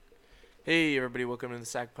Hey everybody, welcome to the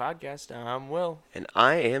Sack Podcast. I'm Will, And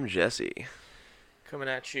I am Jesse. coming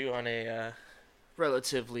at you on a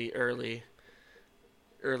relatively early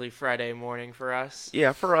Friday morning for us.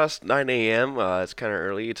 Yeah, for us, 9 a.m., it's kind of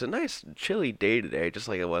early. It's a nice chilly day today, just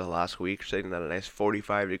like it was last week, sitting at a nice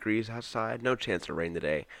 45 degrees outside. No chance of rain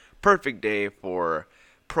today. Perfect day for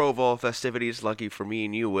Pro Bowl festivities. Lucky for me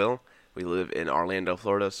and you, Will. We live in Orlando,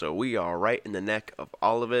 Florida, so we are right in the neck of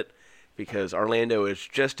all of it because Orlando is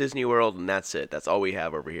just Disney World, and that's it. That's all we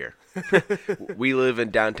have over here. We live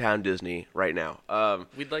in downtown Disney right now.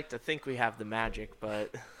 We'd like to think we have the magic,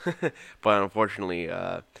 but But unfortunately,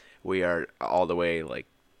 we are all the way like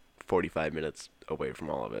 45 minutes away from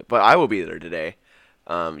all of it. But I will be there today.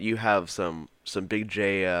 You have some big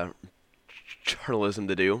J journalism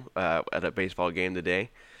to do at a baseball game today,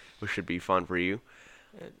 which should be fun for you.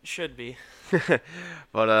 it should be.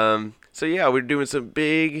 But so yeah, we're doing some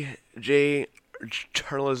big J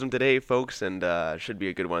journalism today, folks, and should be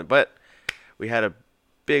a good one. But we had a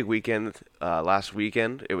big weekend last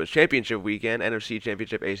weekend. It was championship weekend, NFC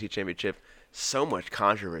championship, AC championship. So much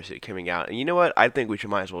controversy coming out, and you know what? I think we should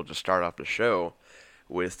might as well just start off the show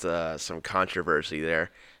with some controversy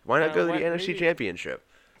there. Why not go to the What NFC maybe championship?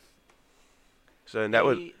 So and that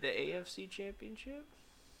was, the AFC Championship?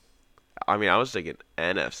 I mean, I was thinking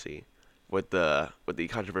NFC with the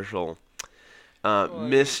controversial Well, I mean,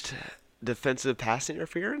 missed defensive pass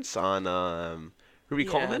interference on Ruby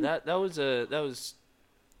yeah, Coleman. that was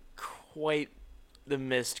quite the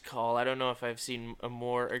missed call. I don't know if I've seen a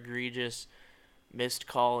more egregious missed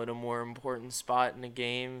call at a more important spot in a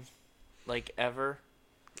game like ever,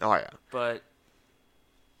 Oh yeah, but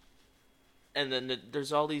and then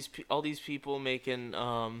there's all these people making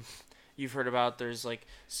you've heard about there's like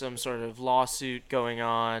some sort of lawsuit going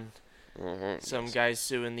on, some yes. guys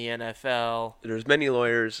suing the NFL. There's many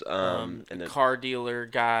lawyers, A and then car dealer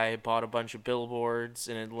guy bought a bunch of billboards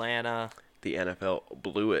in Atlanta the NFL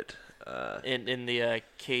blew it. in the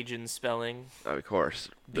Cajun spelling, Of course,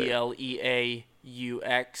 Bleaux. yeah,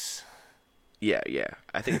 yeah.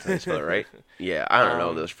 I think it's how you spell it, right? Yeah, I don't know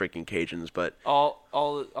um, those freaking Cajuns, but all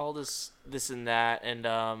this and that, and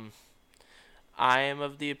I am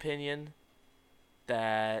of the opinion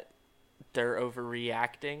that they're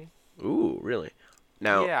overreacting. ooh, really?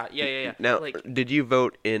 Now, Yeah. now, Like, did you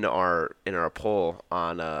vote in our poll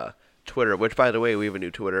on Twitter? Which, by the way, we have a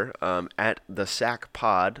new Twitter. At the Sack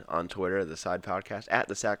Pod on Twitter, the side podcast at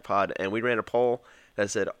the Sack Pod, and we ran a poll that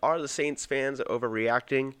said, "Are the Saints fans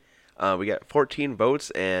overreacting?" We got 14 votes,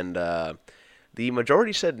 and the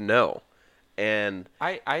majority said no. And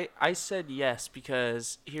I said yes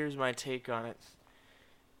because here's my take on it.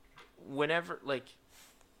 Whenever, like,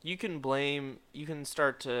 you can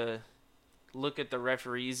start to look at the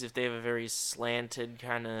referees if they have a very slanted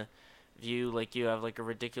kind of view, like you have like a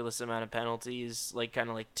ridiculous amount of penalties, like kind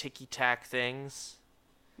of like ticky tack things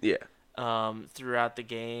yeah, throughout the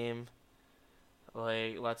game,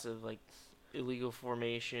 like lots of like illegal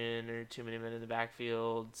formation or too many men in the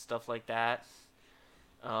backfield, stuff like that.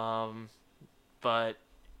 Um, but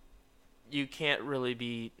you can't really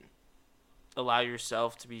be allow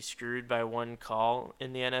yourself to be screwed by one call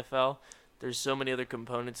in the NFL. There's so many other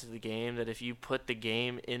components of the game that if you put the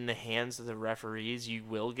game in the hands of the referees, you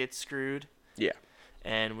will get screwed. yeah,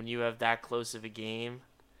 And when you have that close of a game,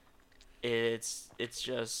 it's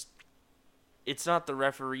just it's not the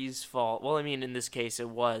referee's fault. Well, I mean, in this case, it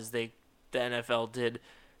was the NFL did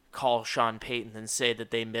call Sean Payton and say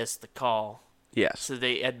that they missed the call, yes. so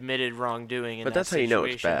they admitted wrongdoing in But that that's how you know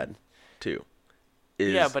it's situation. bad, too.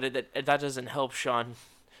 Yeah, Is but that doesn't help Sean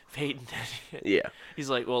Payton. yeah. He's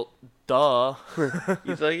like, well, duh.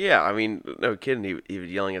 He's like, yeah, I mean, no kidding. He was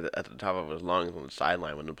yelling at the top of his lungs on the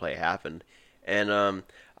sideline when the play happened. And I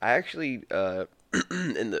actually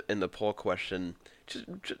in the poll question,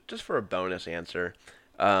 just for a bonus answer,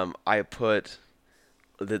 I put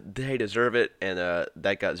that they deserve it, and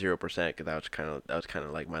that got 0% because that was kind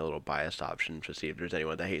of like my little biased option to see if there's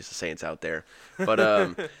anyone that hates the Saints out there. But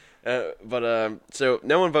so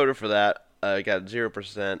no one voted for that. Got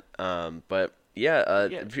 0%. But yeah,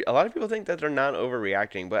 Yeah, a lot of people think that they're not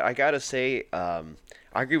overreacting, but I gotta say, I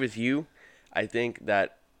agree with you. I think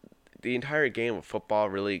that the entire game of football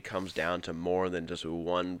really comes down to more than just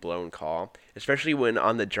one blown call, especially when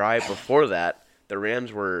on the drive before that, the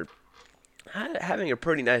Rams were having a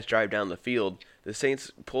pretty nice drive down the field. The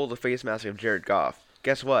Saints pulled the face mask of Jared Goff.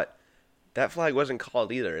 Guess what? That flag wasn't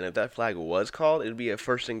called either, and if that flag was called, it would be a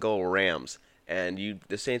first and goal Rams, and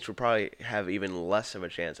the Saints would probably have even less of a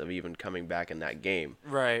chance of even coming back in that game.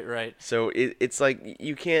 right. So it's like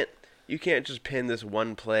you can't just pin this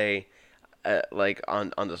one play. like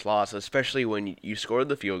on this loss, especially when you scored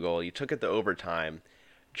the field goal, you took it to overtime.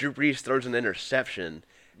 Drew Brees throws an interception,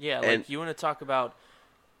 Yeah, and like you want to talk about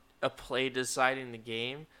a play deciding the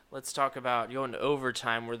game. Let's talk about going to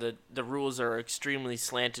overtime where the rules are extremely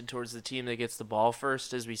slanted towards the team that gets the ball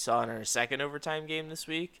first, as we saw in our second overtime game this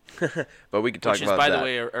week, but we could talk which is, about by the that.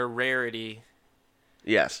 way, a rarity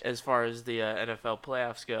Yes, as far as the NFL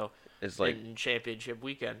playoffs go it's like, in championship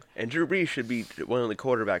weekend. and Drew Brees should be one of the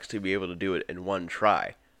quarterbacks to be able to do it in one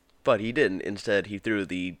try, but he didn't. Instead, he threw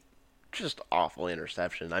the just awful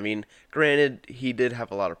interception. I mean, granted, he did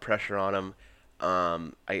have a lot of pressure on him.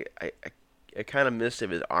 I kind of missed if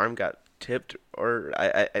his arm got tipped, or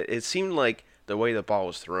it seemed like the way the ball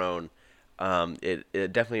was thrown,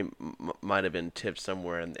 it definitely might have been tipped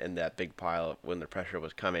somewhere in that big pile when the pressure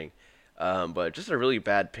was coming. But just a really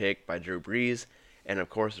bad pick by Drew Brees, and of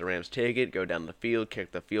course the Rams take it, go down the field,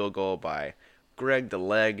 kick the field goal by Greg the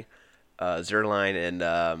Leg, Zerline, and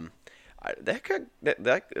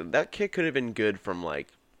that kick could have been good from like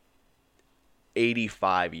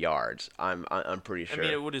 85 yards. I'm pretty I mean,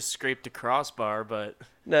 sure. it would have scraped the crossbar, but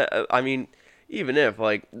No, I mean, even if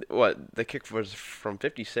like what the kick was from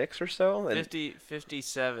 56 or so, and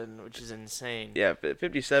 57, which is insane. yeah,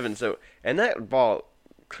 57. So and that ball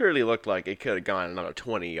clearly looked like it could have gone another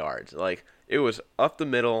 20 yards. Like it was up the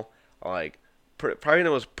middle, like probably the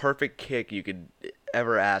most perfect kick you could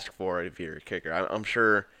ever ask for if you're a kicker. I'm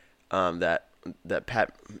sure that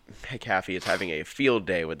Pat McAfee is having a field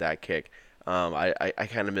day with that kick. I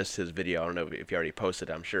kind of missed his video. I don't know if he already posted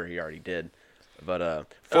it. I'm sure he already did. But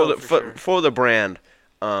for Oh, the for sure. for the brand,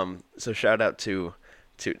 so shout out to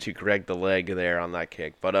Greg the Leg there on that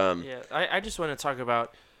kick. But Yeah, I just want to talk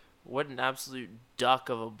about what an absolute duck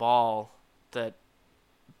of a ball that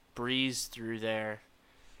Breeze threw there.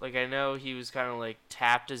 Like, I know he was kind of like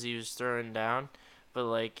tapped as he was throwing down, but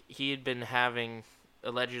like he had been having,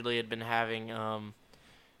 allegedly had been having, I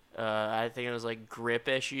think it was like grip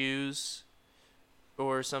issues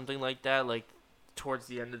or something like that. Like towards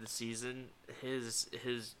the end of the season, his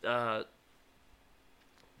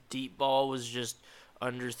deep ball was just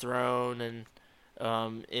underthrown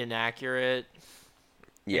and inaccurate,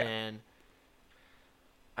 yeah, and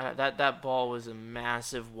that ball was a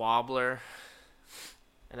massive wobbler.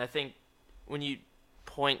 And I think when you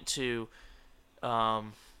point to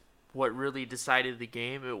um, what really decided the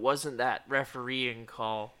game, it wasn't that refereeing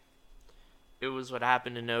call. It was what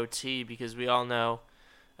happened in OT, because we all know,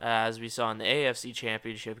 as we saw in the AFC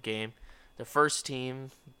Championship game, the first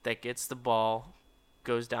team that gets the ball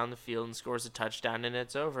goes down the field and scores a touchdown, and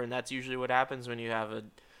it's over. And that's usually what happens when you have a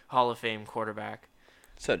Hall of Fame quarterback,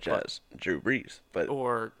 such but as Drew Brees, but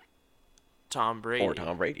or Tom or Brady.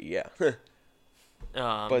 Tom Brady, yeah.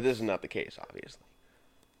 Um, But this is not the case, obviously.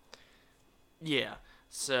 yeah.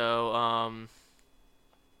 So,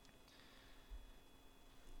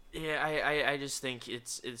 yeah, I just think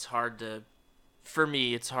it's hard to, for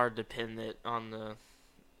me, it's hard to pin it on the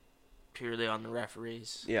purely on the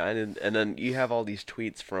referees. Yeah, and then you have all these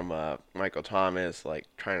tweets from Michael Thomas, like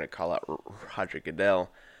trying to call out Roger Goodell,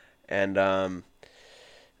 and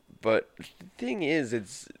but the thing is,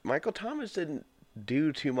 it's Michael Thomas didn't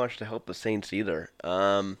do too much to help the Saints either.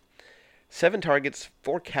 7 targets,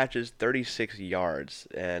 4 catches, 36 yards,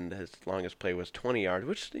 and his longest play was 20 yards,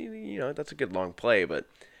 which that's a good long play. But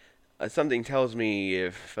something tells me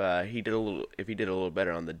if he did a little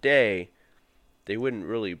better on the day, they wouldn't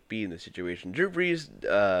really be in the situation. Drew Brees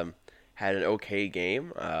had an okay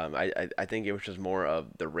game. I think it was just more of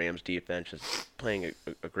the Rams defense just playing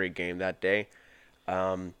a great game that day.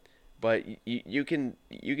 Um, but you can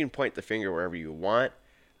point the finger wherever you want.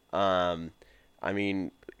 Um, I mean,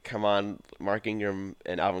 come on, Mark Ingram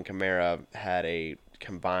and Alvin Kamara had a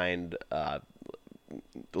combined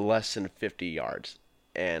less than 50 yards.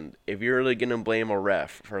 And if you're really going to blame a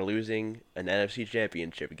ref for losing an NFC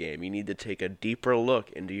Championship game, you need to take a deeper look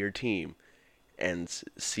into your team and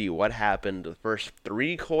see what happened the first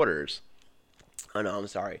 3 quarters. Oh, no, I'm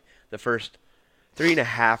sorry. The first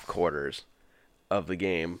 3.5 quarters of the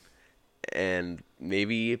game. And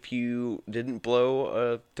maybe if you didn't blow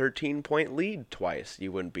a 13-point lead twice,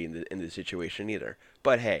 you wouldn't be in the situation either.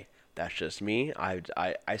 But hey, that's just me.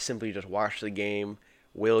 I simply just watched the game.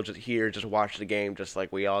 Will just watched the game just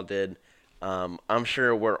like we all did. I'm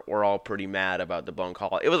sure we're all pretty mad about the blown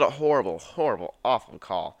call. It was a horrible, horrible, awful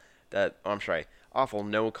call. I'm sorry, awful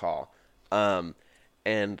no call. And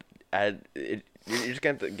you're just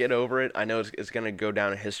gonna have to get over it. I know it's gonna go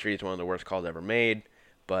down in history as one of the worst calls ever made,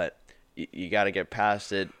 but you got to get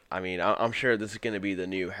past it. I mean, I'm sure this is going to be the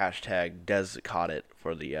new hashtag Des caught it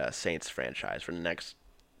for the Saints franchise for the next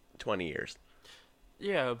 20 years.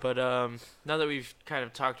 Yeah, but now that we've kind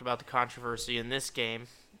of talked about the controversy in this game,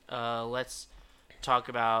 let's talk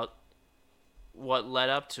about what led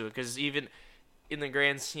up to it. Because even in the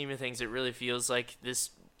grand scheme of things, it really feels like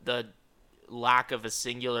the lack of a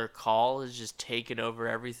singular call has just taken over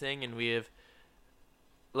everything, and we have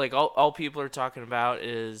like all people are talking about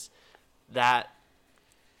is that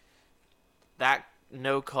that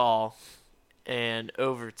no call and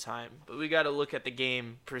overtime. But we got to look at the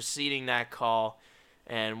game preceding that call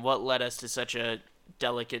and what led us to such a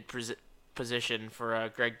delicate position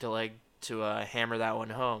for Greg DeLeg to hammer that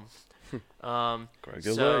one home. Greg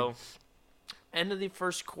leg. So, end of the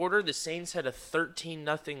first quarter, the Saints had a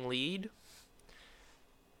 13-0 lead,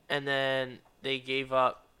 and then they gave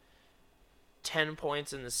up 10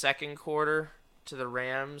 points in the second quarter to the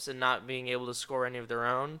Rams and not being able to score any of their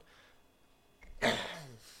own.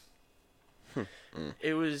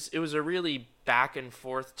 It was a really back and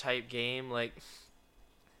forth type game. Like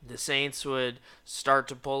the Saints would start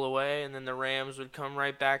to pull away, and then the Rams would come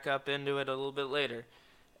right back up into it a little bit later,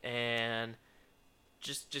 and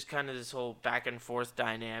just kind of this whole back and forth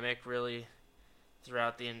dynamic really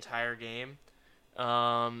throughout the entire game.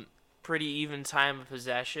 Pretty even time of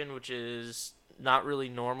possession, which is not really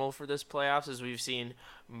normal for this playoffs, as we've seen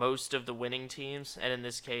most of the winning teams, and in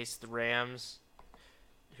this case, the Rams,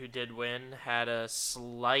 who did win, had a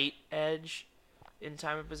slight edge in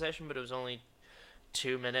time of possession, but it was only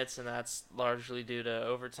 2 minutes, and that's largely due to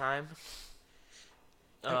overtime.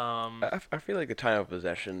 Um, I feel like the time of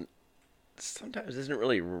possession sometimes isn't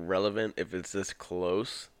really relevant if it's this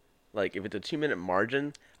close. Like if it's a 2 minute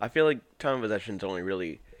margin, I feel like time of possession is only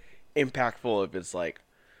really impactful if it's like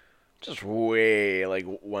just way like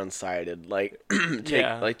one sided. Like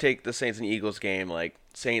yeah, take the Saints and Eagles game. Like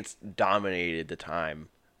Saints dominated the time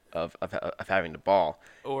of having the ball.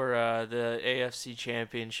 or the AFC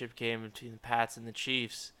Championship game between the Pats and the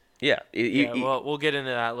Chiefs. Yeah, Yeah, well, we'll get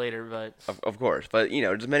into that later, but of course, but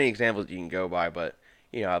there's many examples you can go by, but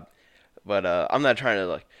you know, I'm not trying to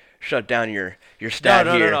like shut down your no, stat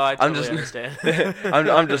no, no, here. no. I I'm totally just understand.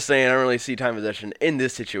 I'm just saying I don't really see time possession in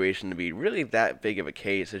this situation to be really that big of a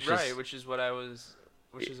case. It's Right, just which is what I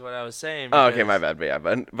was saying oh, okay, my because bad, but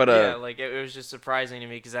yeah, but yeah, like it was just surprising to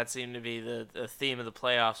me because that seemed to be the theme of the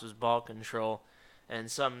playoffs was ball control,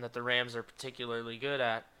 and something that the Rams are particularly good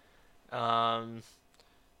at. Um,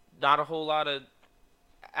 Not a whole lot of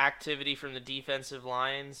activity from the defensive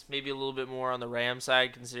lines. Maybe a little bit more on the Ram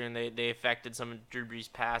side, considering they affected some of Drew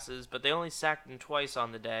Brees' passes, but they only sacked him twice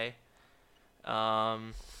on the day.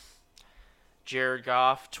 Um, Jared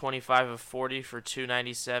Goff, 25 of 40 for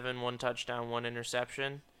 297, one touchdown, one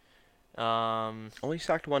interception. only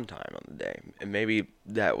sacked one time on the day, and maybe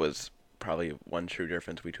that was probably one true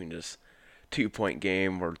difference between this 2 point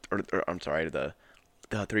game or I'm sorry, the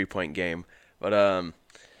 3 point game, but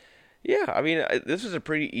yeah, I mean, this was a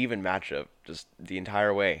pretty even matchup just the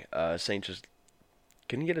entire way. Saints just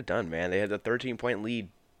couldn't get it done, man. They had the 13-point lead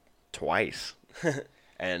twice,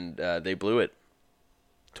 and they blew it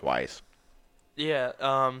twice. yeah,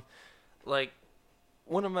 like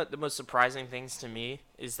one of the most surprising things to me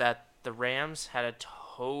is that the Rams had a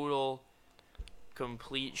total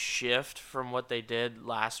complete shift from what they did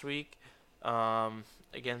last week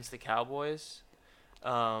against the Cowboys.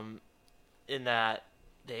 Um, in that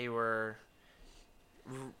they were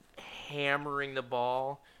hammering the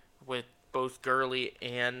ball with both Gurley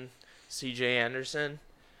and C.J. Anderson.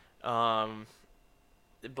 Um,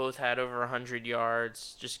 they both had over 100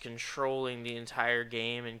 yards, just controlling the entire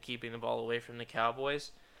game and keeping the ball away from the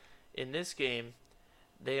Cowboys. In this game,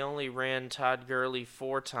 they only ran Todd Gurley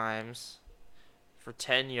 4 times for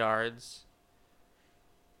 10 yards.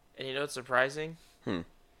 And you know what's surprising? Hmm.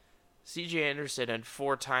 C.J. Anderson had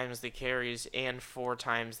 4 times the carries and 4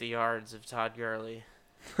 times the yards of Todd Gurley.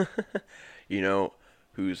 You know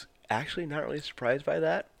who's actually not really surprised by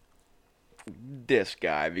that? This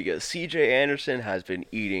guy, because C.J. Anderson has been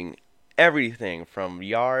eating everything from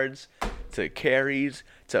yards to carries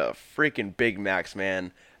to freaking Big Macs,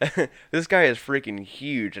 man. This guy is freaking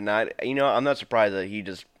huge, and I'm not surprised that he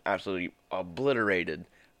just absolutely obliterated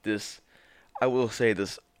this. I will say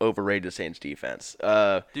this overrated Saints defense.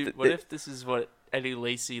 Dude, what if this is what Eddie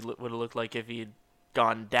Lacy would have looked like if he'd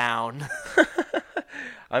gone down?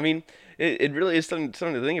 I mean, it really is something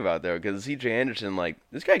to think about though, because C.J. Anderson, like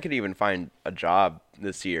this guy could even find a job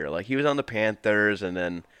this year. Like he was on the Panthers, and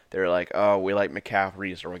then they were like, "Oh, we like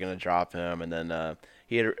McCaffrey, so we're gonna drop him." And then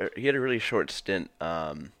he had a really short stint.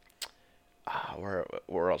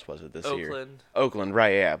 Where else was it this year? Oakland. Oakland,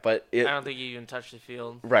 right? Yeah, but I don't think he even touched the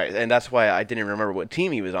field. right, and that's why I didn't remember what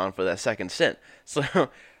team he was on for that second stint.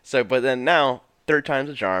 So but then now third time's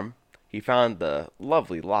a charm. he found the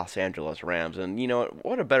lovely Los Angeles Rams, and you know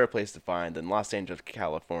what a better place to find than Los Angeles,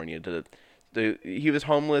 California. He was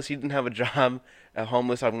homeless. He didn't have a job.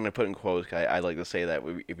 Homeless, I'm going to put in quotes. 'Cause I like to say that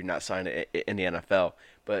if you're not signed in the NFL.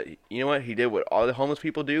 But you know what? He did what all the homeless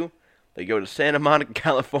people do. They go to Santa Monica,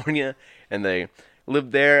 California, and they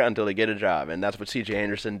live there until they get a job. And that's what C.J.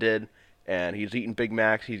 Anderson did. And he's eating Big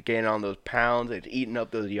Macs. He's gaining on those pounds. He's eating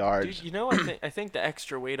up those Dude, yards. you know, I think the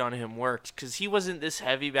extra weight on him worked because he wasn't this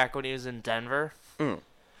heavy back when he was in Denver. Mm.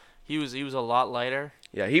 He was a lot lighter.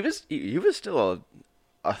 Yeah, he was still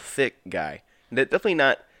a thick guy. Definitely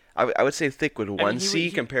not. I would say thick with I mean, one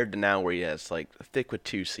C compared to now where he has like thick with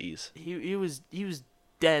two C's. he was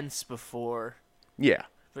dense before, Yeah,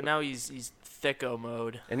 but now he's thicko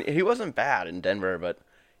mode. and he wasn't bad in Denver, but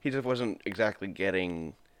he just wasn't exactly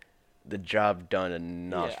getting the job done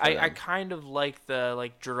enough Yeah, for I them. kind of like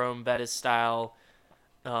the Jerome Bettis style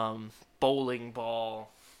bowling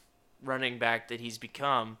ball running back that he's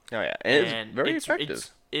become, Oh yeah, and it's and very it's effective.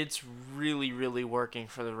 it's it's really really working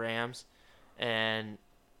for the Rams, and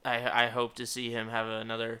I hope to see him have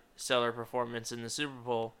another stellar performance in the Super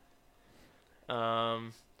Bowl.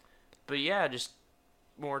 Um, but yeah, just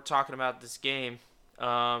more talking about this game.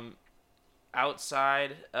 Um,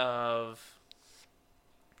 outside of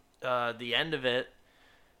the end of it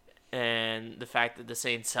and the fact that the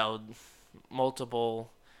Saints held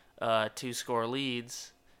multiple two-score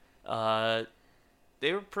leads, uh,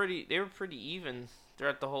 they were pretty even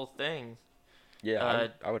throughout the whole thing. Yeah, Uh,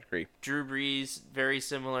 I would agree. Drew Brees, very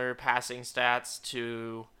similar passing stats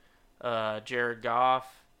to Jared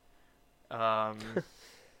Goff. Um,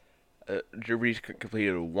 Drew Brees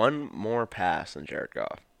completed one more pass than Jared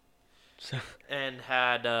Goff. So, and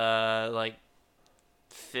had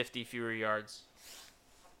 50 fewer yards.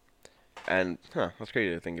 and that's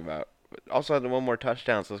crazy to think about. But also had one more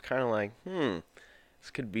touchdown, so it's kind of like, this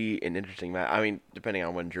could be an interesting match. I mean, depending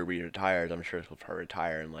on when Drew Brees retires, I'm sure he'll probably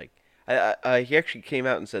retire. And like, he actually came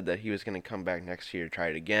out and said that he was going to come back next year to try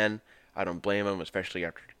it again. I don't blame him, especially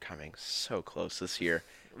after coming so close this year.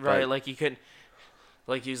 Right, But like he couldn't.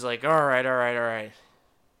 Like he's like, all right, all right, all right.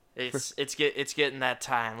 It's getting that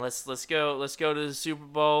time. Let's go to the Super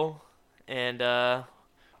Bowl and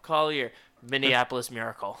call a year. Minneapolis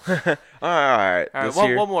Miracle. all right, All right, this one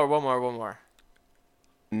year, one more, one more, one more.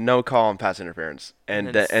 no call on pass interference, And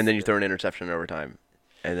and then then you throw an interception in overtime,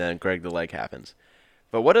 and then Greg the leg happens.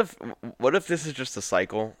 But what if this is just a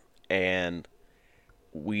cycle, and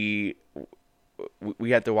we we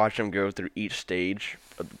had to watch them go through each stage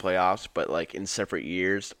of the playoffs, but like in separate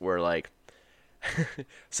years, where like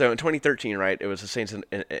so in 2013, right, it was the Saints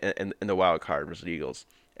in the wild card versus the Eagles,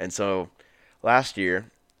 and so last year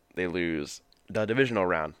they lose the divisional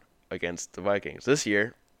round against the Vikings. This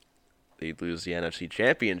year they lose the NFC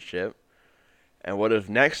Championship, and what if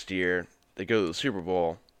next year they go to the Super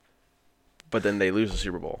Bowl, but then they lose the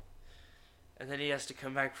Super Bowl? And then he has to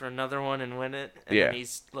come back for another one and win it. And Yeah, then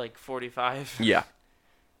he's like 45. yeah.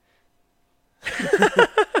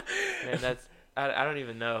 Man, I don't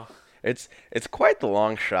even know. It's quite the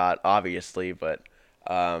long shot, obviously, but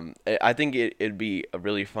I think it'd be a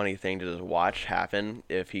really funny thing to just watch happen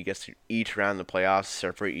if he gets to each round of the playoffs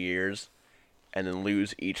separate years and then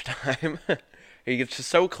lose each time. He gets just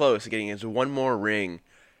so close to getting his one more ring,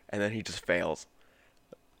 and then he just fails.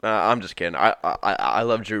 I'm just kidding. I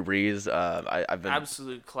love Drew Brees. I've been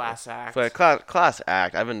Absolute class act. but class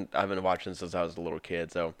act. I've been watching since I was a little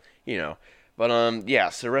kid, so you know. But yeah.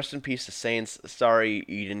 So rest in peace to Saints. Sorry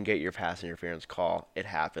you didn't get your pass interference call. It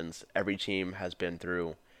happens. Every team has been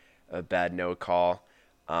through a bad no call.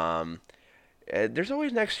 There's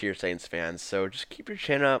always next year, Saints fans. So just keep your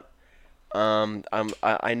chin up.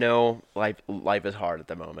 I know life is hard at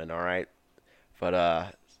the moment. All right,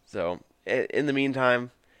 but so in the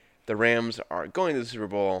meantime, the Rams are going to the Super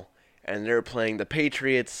Bowl and they're playing the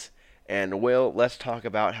Patriots. And Will, let's talk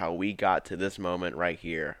about how we got to this moment right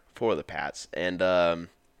here for the Pats. And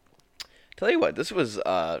tell you what, this was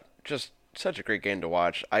just such a great game to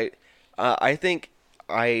watch. I think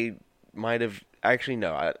I might have actually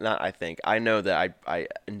no, not I think I know that I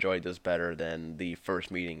enjoyed this better than the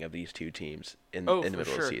first meeting of these two teams Oh, in the for middle of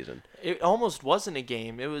the sure. season. It almost wasn't a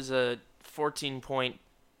game. It was a 14-point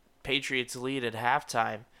Patriots lead at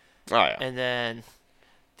halftime. Oh yeah, And then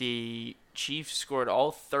the Chiefs scored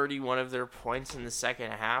all 31 of their points in the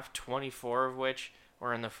second half, 24 of which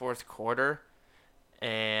were in the fourth quarter.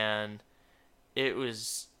 And it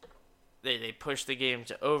was they pushed the game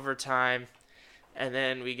to overtime, and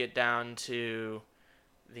then we get down to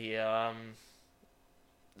the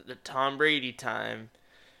the Tom Brady time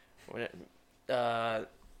when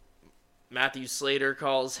Matthew Slater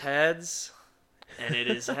calls heads, and it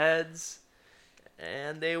is heads.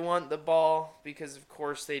 And they want the ball because, of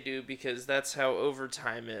course, they do, because that's how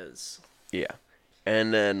overtime is. Yeah.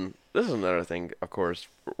 And then this is another thing. Of course,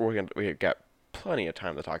 we got plenty of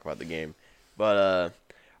time to talk about the game, but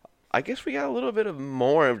I guess we got a little bit of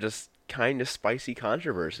more of just kind of spicy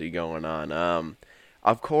controversy going on.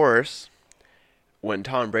 Of course, when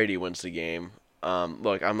Tom Brady wins the game,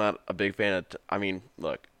 look, I'm not a big fan of. I mean,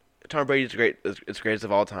 look, Tom Brady's great. It's greatest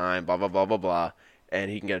of all time. Blah blah blah blah blah,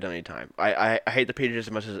 and he can get it done anytime. I hate the Patriots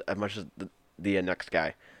as much as the next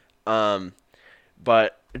guy. Um,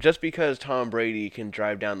 but just because Tom Brady can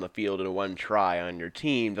drive down the field in one try on your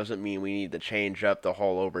team doesn't mean we need to change up the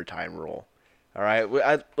whole overtime rule. All right,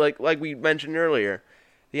 like we mentioned earlier,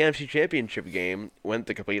 the NFC Championship game went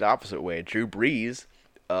the complete opposite way. Drew Brees,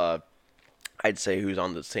 I'd say who's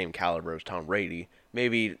on the same caliber as Tom Brady.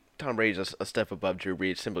 Maybe Tom Brady's a step above Drew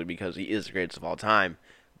Brees simply because he is the greatest of all time.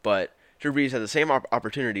 But Drew Brees had the same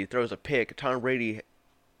opportunity, throws a pick. Tom Brady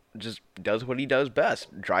just does what he does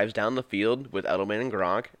best: drives down the field with Edelman and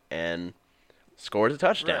Gronk and scores a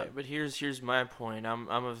touchdown. Right, but here's my point. I'm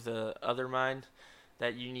of the other mind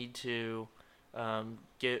that you need to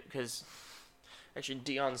get, because actually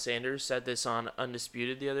Deion Sanders said this on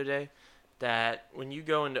Undisputed the other day, that when you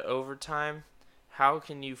go into overtime, how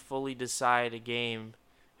can you fully decide a game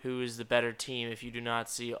who is the better team if you do not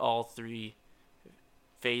see all three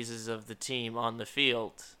phases of the team on the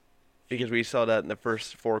field? Because we saw that in the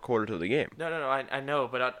first four quarters of the game. No. I know,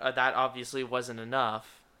 but that obviously wasn't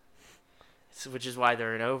enough, which is why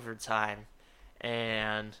they're in overtime.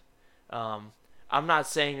 And I'm not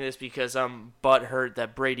saying this because I'm butthurt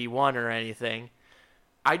that Brady won or anything.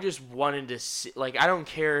 I just wanted to see, like, I don't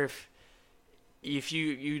care if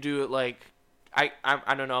you do it like, I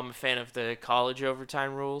don't know, I'm a fan of the college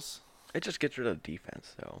overtime rules. It just gets rid of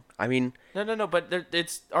defense, though. I mean, No, but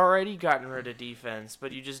it's already gotten rid of defense,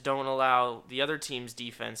 but you just don't allow the other team's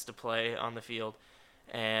defense to play on the field.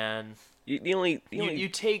 And you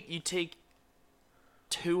take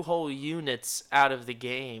two whole units out of the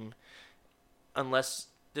game, unless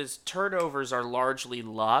these turnovers are largely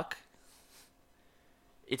luck.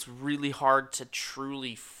 It's really hard to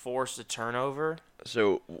truly force a turnover.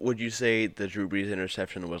 So would you say the Drew Brees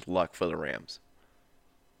interception was luck for the Rams?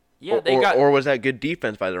 Yeah, they got. Or was that good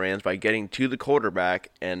defense by the Rams by getting to the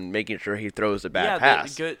quarterback and making sure he throws a bad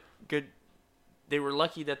pass? Good. They were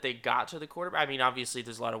lucky that they got to the quarterback. I mean, obviously,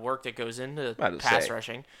 there's a lot of work that goes into pass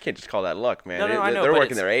rushing. Can't just call that luck, man. No, I know, they're but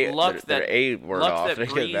working their A word luck off that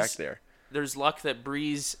to get back there. There's luck that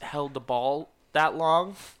Breeze held the ball that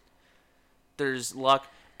long. There's luck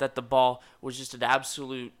that the ball was just an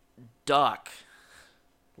absolute duck.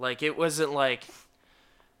 Like, it wasn't like,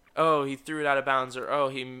 oh, he threw it out of bounds, or oh,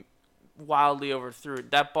 he wildly overthrew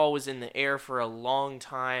it. That ball was in the air for a long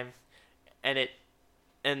time, and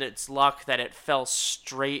it's luck that it fell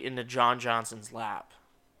straight into John Johnson's lap.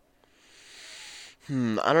 I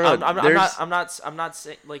don't know. I'm not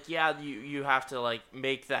saying, like, yeah, you have to, like,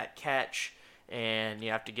 make that catch, and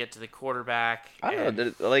you have to get to the quarterback. I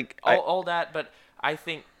don't know. All that, but I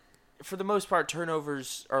think for the most part,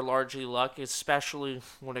 turnovers are largely luck, especially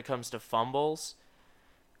when it comes to fumbles,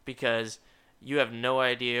 because you have no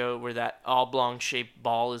idea where that oblong-shaped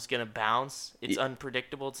ball is going to bounce. It's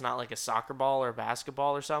unpredictable. It's not like a soccer ball or a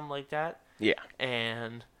basketball or something like that. Yeah.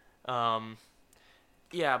 And,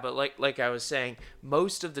 yeah, but like I was saying,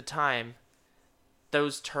 most of the time,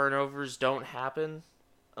 those turnovers don't happen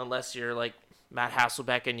unless you're like Matt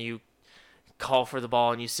Hasselbeck and you call for the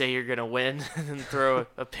ball and you say you're going to win and throw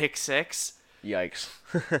a pick six. Yikes.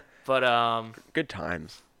 But, good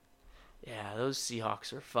times. yeah, those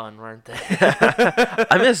Seahawks are fun, weren't they?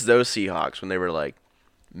 I miss those Seahawks when they were like,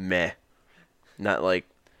 meh. Not like...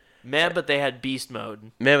 Meh, but they had beast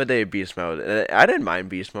mode. Meh, but they had beast mode. And I didn't mind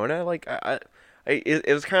beast mode.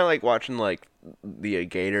 It was kind of like watching like the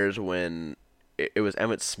Gators when it was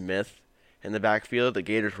Emmitt Smith in the backfield. The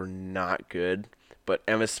Gators were not good, but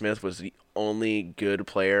Emmitt Smith was the only good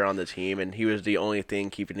player on the team, and he was the only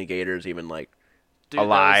thing keeping the Gators even like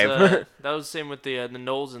alive. That was the same with the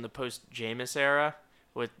Knowles in the post-Jameis era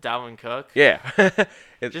with Dalvin Cook. Yeah.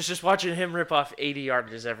 just watching him rip off 80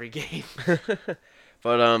 yarders every game.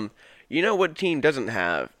 But you know what team doesn't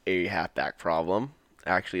have a halfback problem?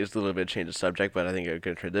 Actually, it's a little bit of change of subject, but I think a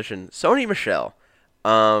good tradition. Sony Michel.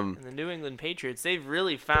 And the New England Patriots, they've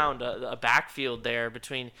really found a backfield there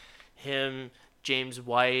between him, James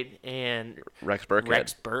White, and Rex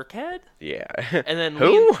Burkhead. Yeah. And then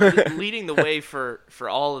who? leading the way for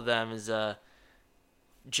all of them is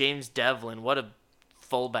James Devlin. What a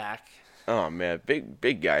fullback. Oh man,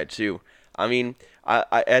 big guy too. I mean,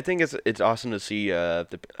 I think it's awesome to see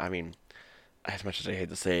as much as I hate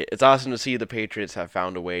to say it, it's awesome to see the Patriots have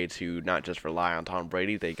found a way to not just rely on Tom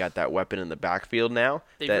Brady. They got that weapon in the backfield now.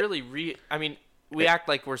 They've That really I mean, we act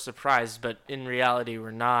like we're surprised, but in reality,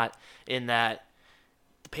 we're not. In that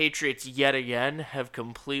the Patriots yet again have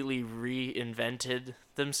completely reinvented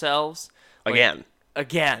themselves. Like again,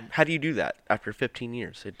 again, how do you do that after 15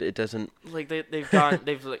 years? It doesn't. like they've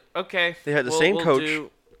like, okay, They had the we'll same we'll coach.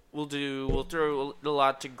 do we'll throw a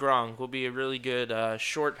lot to Gronk. We'll be a really good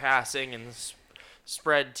short passing and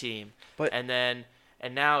spread team. But And then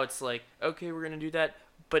and now it's like, okay, we're gonna do that.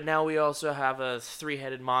 But now we also have a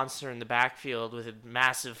three-headed monster in the backfield with a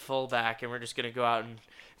massive fullback, and we're just gonna go out and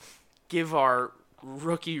give our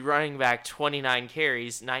rookie running back 29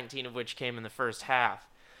 carries, 19 of which came in the first half.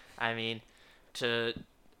 I mean, to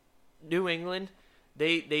New England,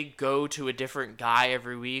 they go to a different guy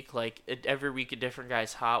every week. Like every week, a different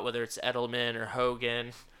guy's hot, whether it's Edelman or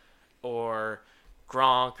Hogan or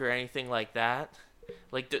Gronk or anything like that.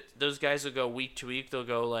 Like those guys will go week to week. They'll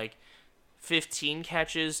go like 15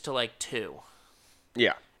 catches to like two,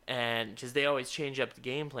 yeah, and because they always change up the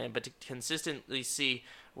game plan. But to consistently see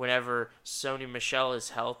whenever Sony Michel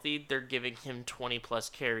is healthy, they're giving him 20 plus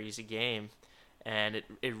carries a game, and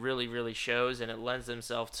it really really shows, and it lends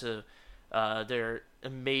themselves to their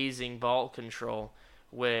amazing ball control,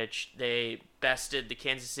 which they bested the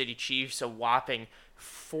Kansas City Chiefs a whopping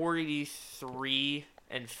 43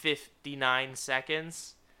 and 59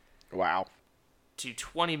 seconds wow. to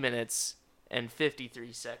 20 minutes and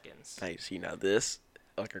 53 seconds. Nice. You know this,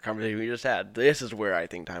 like our conversation we just had. This is where I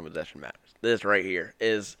think time possession matters. This right here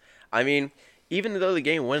is. I mean, even though the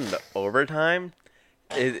game went into overtime,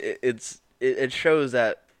 it shows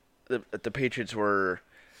that the Patriots were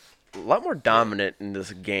a lot more dominant in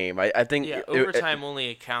this game. I think Yeah, overtime only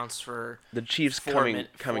accounts for the Chiefs coming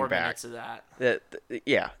four back. minutes of that.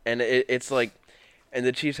 Yeah, and it's like, and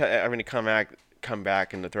the Chiefs having to come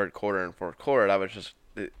back in the third quarter and fourth quarter. That was just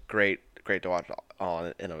great to watch all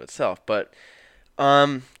in and of itself. But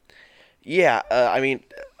yeah, I mean,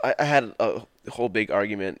 I had a whole big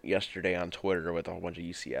argument yesterday on Twitter with a whole bunch of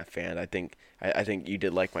UCF fans. I think you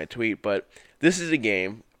did like my tweet, but this is a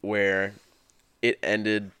game where it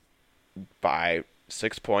ended by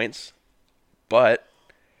 6 points, but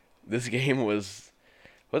this game was,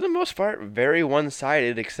 for the most part, very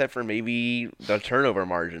one-sided, except for maybe the turnover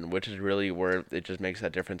margin, which is really where it just makes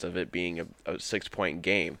that difference of it being a 6 point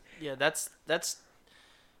game. Yeah, that's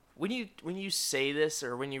when you say this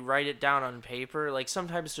or when you write it down on paper, like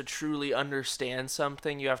sometimes to truly understand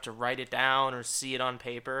something, you have to write it down or see it on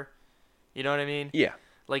paper. You know what I mean? Yeah,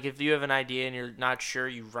 Like if you have an idea and you're not sure,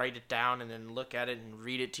 you write it down and then look at it and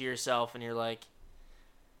read it to yourself and you're like,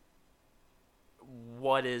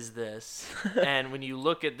 "What is this?" And when you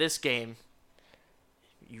look at this game,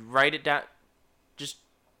 you write it down, just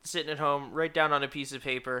sitting at home, write down on a piece of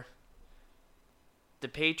paper. The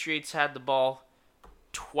Patriots had the ball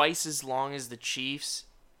twice as long as the Chiefs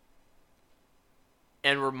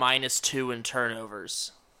and were -2 in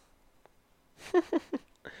turnovers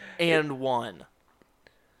and won.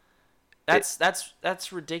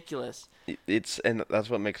 That's ridiculous. and that's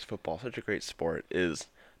what makes football such a great sport. Is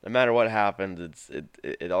no matter what happens,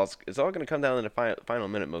 it's all going to come down to the final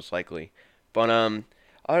minute most likely. But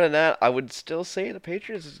other than that, I would still say the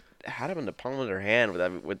Patriots had them in the palm of their hand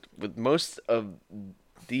with most of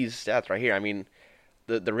these stats right here. I mean,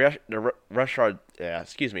 the rush yard,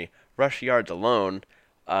 rush yards alone,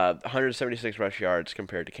 176 rush yards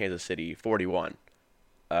compared to Kansas City 41.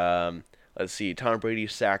 Let's see, Tom Brady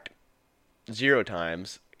sacked 0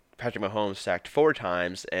 times. Patrick Mahomes sacked 4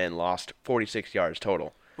 times and lost 46 yards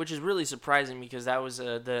total. Which is really surprising because that was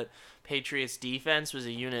the Patriots defense was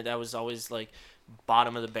a unit that was always like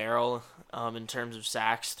bottom of the barrel in terms of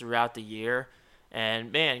sacks throughout the year.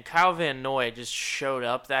 And man, Kyle Van Noy just showed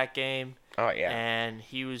up that game, Oh yeah, and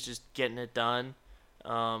he was just getting it done.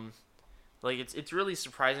 Um, like it's really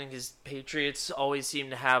surprising because Patriots always seem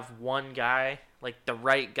to have one guy, like the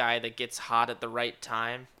right guy that gets hot at the right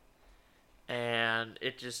time, and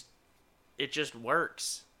it just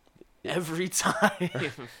works every time.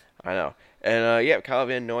 I know. And yeah, Kyle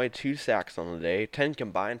Van Noy 2 sacks on the day, 10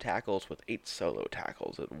 combined tackles with 8 solo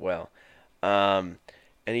tackles as well. Um,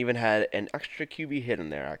 and even had an extra QB hit in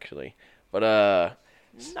there actually. But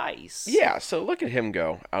Nice. yeah. So look at him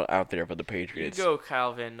go out there for the You Patriots. go,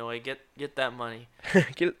 Kyle Van Noy. Get that money.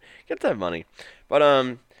 get that money.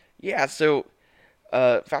 But yeah. So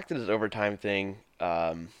fact that it's overtime thing.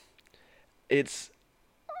 It's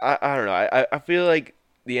I don't know. I feel like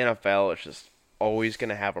the NFL is just always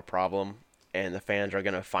gonna have a problem, and the fans are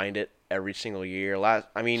gonna find it every single year.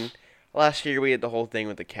 I mean, last year we had the whole thing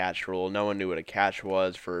with the catch rule. No one knew what a catch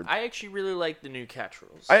was for. I actually really like the new catch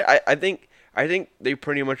rules. I think they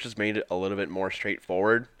pretty much just made it a little bit more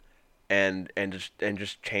straightforward, and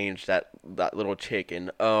just changed that little tick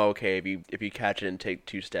and oh okay if you catch it and take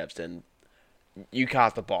 2 steps then you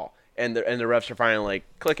caught the ball and the refs are finally like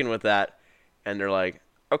clicking with that and they're like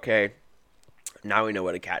okay now we know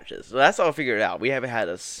what a catch is so that's all figured out we haven't had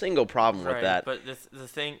a single problem with Right, that. but the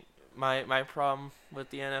thing, my problem with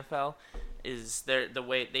the NFL is the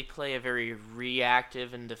way they play a very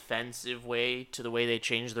reactive and defensive way to the way they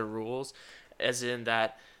change the rules, as in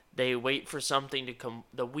that they wait for something to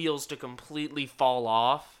the wheels to completely fall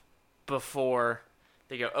off before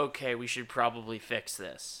they go, okay, we should probably fix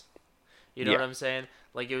this. You know Yeah, what I'm saying?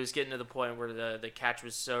 Like it was getting to the point where the catch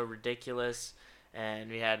was so ridiculous, and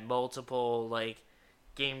we had multiple like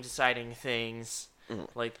game deciding things mhm.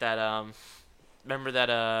 like that. Remember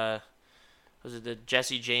that was it the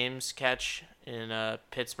Jesse James catch in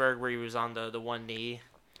Pittsburgh where he was on the one knee,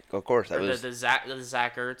 Of course that or was. the Zach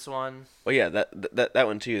Ertz one? Well, yeah, that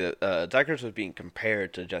one too. Deckers was being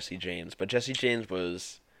compared to Jesse James, but Jesse James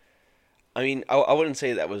was. I mean, I wouldn't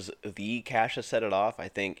say that was the catch that set it off. I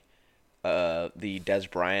think the Des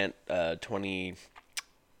Bryant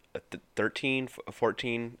 2013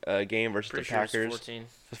 14 game versus the Pretty sure it was Packers. 14.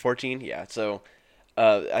 14, yeah. So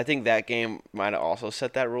I think that game might have also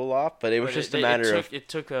set that rule off, but it was But just a matter of it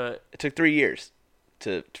took a it took 3 years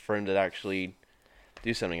for him to actually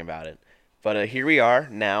do something about it. But here we are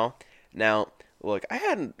now. Now, look, I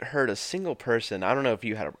hadn't heard a single person. I don't know if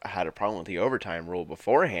you had a problem with the overtime rule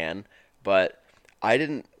beforehand, but I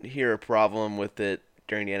didn't hear a problem with it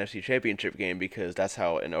during the NFC Championship game because that's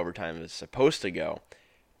how an overtime is supposed to go.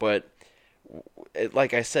 But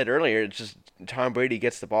like I said earlier, it's just Tom Brady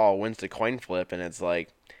gets the ball, wins the coin flip, and it's like,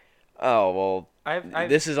 oh well, I've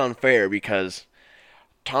this is unfair because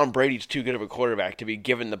Tom Brady's too good of a quarterback to be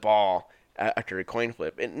given the ball after a coin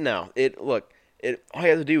flip. No, all you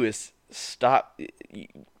have to do is stop.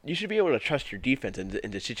 You should be able to trust your defense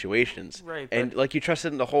into situations, right, and but like you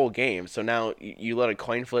trusted in the whole game. So now you let a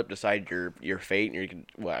coin flip decide your fate, and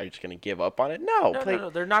are you just gonna give up on it? No, no, no, play. no.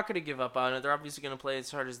 They're not going to give up on it. They're obviously going to play as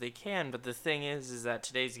hard as they can. But the thing is that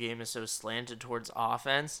today's game is so slanted towards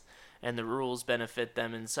offense, and the rules benefit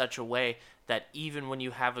them in such a way that even when you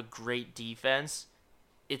have a great defense,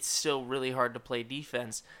 it's still really hard to play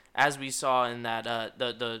defense. As we saw in that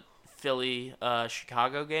the Philly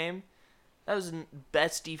Chicago game, that was the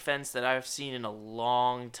best defense that I've seen in a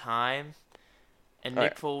long time. And All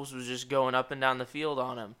right. Nick Foles was just going up and down the field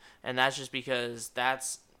on him, and that's just because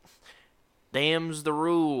that's them's the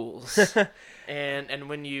rules. And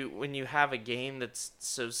when you have a game that's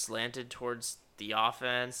so slanted towards the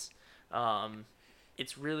offense,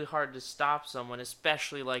 it's really hard to stop someone,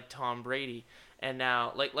 especially like Tom Brady. And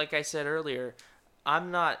now, like I said earlier,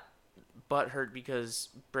 I'm not butthurt because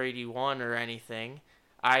Brady won or anything.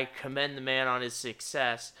 I commend the man on his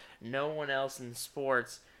success. No one else in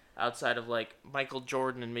sports outside of like Michael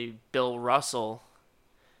Jordan and maybe Bill Russell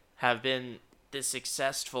have been this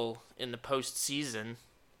successful in the postseason,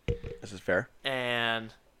 This is fair.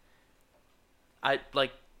 and I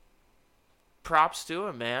like props to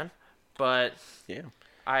him, man. But Yeah.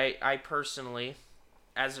 I personally,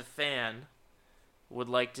 as a fan, would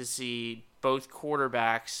like to see both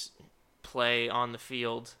quarterbacks play on the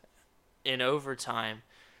field in overtime.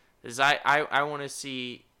 Because I want to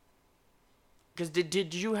see. Because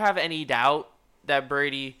did you have any doubt that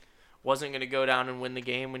Brady wasn't going to go down and win the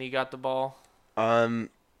game when he got the ball? Um,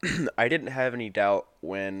 I didn't have any doubt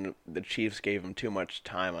when the Chiefs gave him too much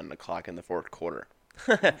time on the clock in the fourth quarter.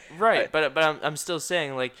 I, Right, but I'm still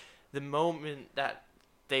saying like the moment that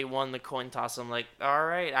they won the coin toss, I'm like, all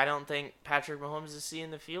right, I don't think Patrick Mahomes is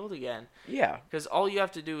seeing the field again. yeah, Because all you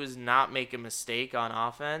have to do is not make a mistake on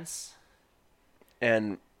offense.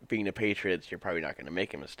 and being the Patriots, you're probably not going to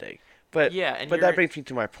make a mistake. But Yeah, and but that brings me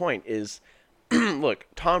to my point is, look,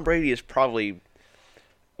 Tom Brady is probably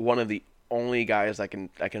one of the only guys that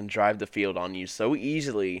can drive the field on you so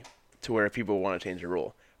easily to where people want to change the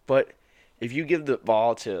rule. But if you give the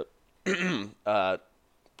ball to uh,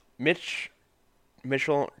 Mitch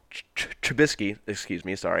Mitchell Trubisky, excuse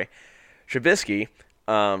me, sorry, Trubisky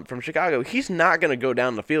from Chicago, he's not going to go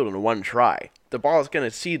down the field in one try. The ball is going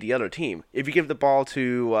to see the other team. If you give the ball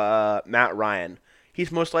to Matt Ryan,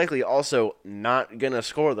 he's most likely also not going to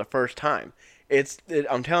score the first time.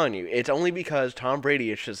 I'm telling you, it's only because Tom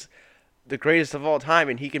Brady is just the greatest of all time,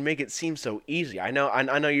 and he can make it seem so easy. I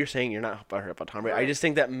know you're saying you're not butthurt about Tom Brady. I right, just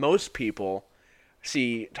think that most people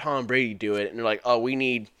see Tom Brady do it, and they're like, oh, we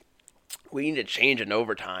need to change in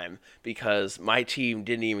overtime because my team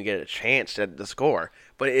didn't even get a chance to score.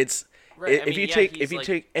 But Right. I mean, yeah, If he's you like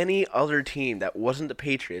take any other team that wasn't the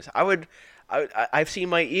Patriots, I've seen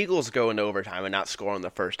my Eagles go into overtime and not score on the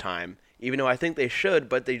first time, even though I think they should,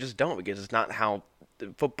 but they just don't because it's not how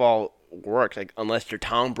the football works. Like unless you're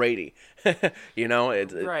Tom Brady,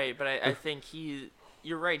 right, but I think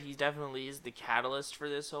you're right. He definitely is the catalyst for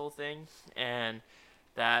this whole thing, and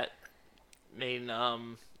that main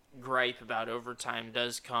gripe about overtime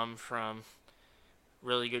does come from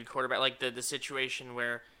really good quarterback, like the situation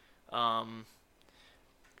where, um,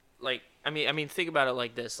 like I mean, think about it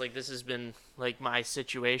like this. Like this has been like my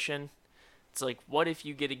situation. It's like, what if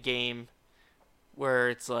you get a game where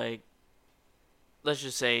it's like, let's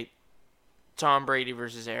just say, Tom Brady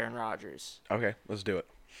versus Aaron Rodgers, Okay, let's do it.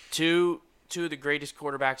 two of the greatest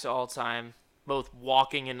quarterbacks of all time, both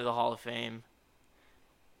walking into the Hall of Fame.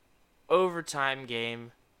 Overtime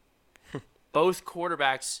game. Both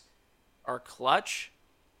quarterbacks are clutch,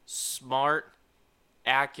 smart,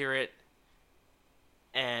 accurate,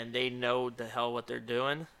 and they know the hell what they're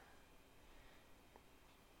doing.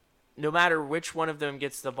 No matter which one of them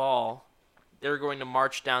gets the ball, they're going to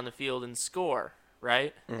march down the field and score,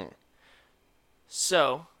 right? Mhm.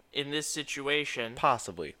 So, in this situation,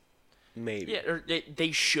 Possibly, maybe. yeah, or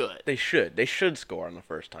they should. They should. They should score on the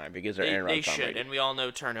first time because they're Aaron They Rodgers, Tom should, Brady. and we all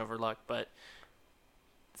know turnover luck, but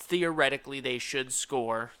theoretically they should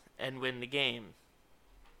score and win the game.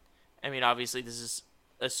 I mean, obviously this is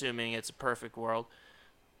assuming it's a perfect world,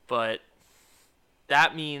 but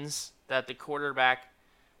that means that the quarterback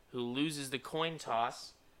who loses the coin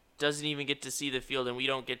toss doesn't even get to see the field, and we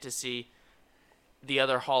don't get to see the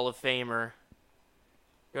other Hall of Famer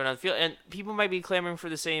going on the field. And people might be clamoring for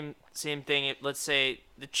the same thing. Let's say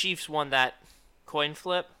the Chiefs won that coin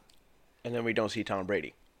flip. And then we don't see Tom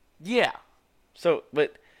Brady. Yeah, So,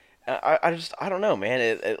 but I don't know,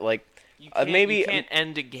 man. Like you maybe can't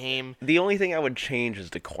end a game. the only thing I would change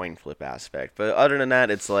is the coin flip aspect. But other than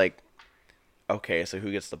that, it's like, okay, so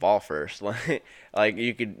who gets the ball first? Like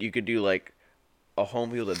you could do like a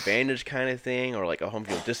home field advantage kind of thing, or like a home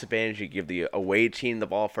field disadvantage. You give the away team the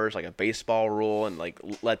ball first, like a baseball rule, and like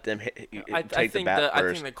let them take the bat I think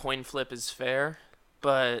first. the coin flip is fair,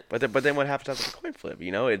 but But then what happens after the coin flip?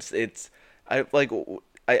 It's I like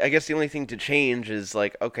I guess the only thing to change is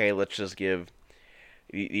like, okay, let's just give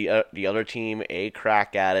the other team a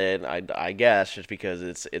crack at it. I guess just because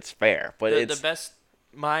it's fair, but the it's best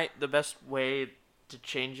the best way to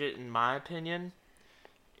change it, in my opinion,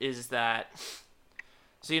 is that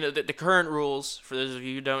so the current rules, for those of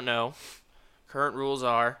you who don't know, current rules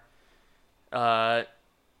are uh,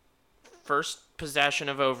 first possession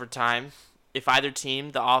of overtime. If either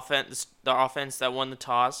team, the offense that won the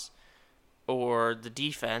toss or the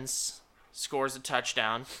defense scores a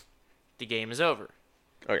touchdown, the game is over.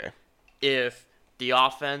 okay. If the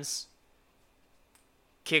offense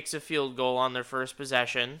kicks a field goal on their first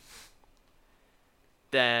possession,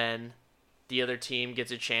 then the other team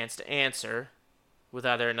gets a chance to answer with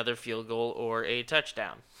either another field goal or a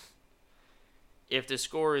touchdown. If the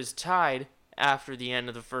score is tied after the end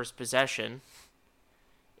of the first possession,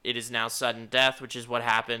 it is now sudden death, which is what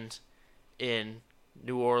happened in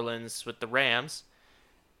New Orleans with the Rams.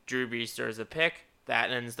 Drew Brees throws a pick.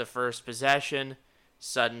 That ends the first possession.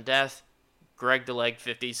 Sudden death. Greg the Leg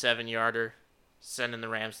 57-yarder, sending the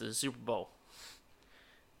Rams to the Super Bowl.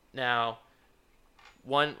 Now,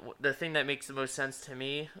 the thing that makes the most sense to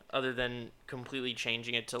me, other than completely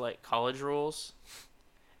changing it to like college rules,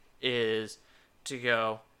 is to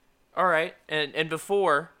go, all right, and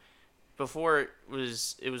before it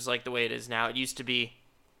was like the way it is now. It used to be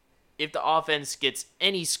if the offense gets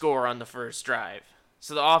any score on the first drive,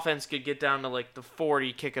 so the offense could get down to like the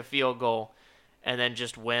 40, kick a field goal, and then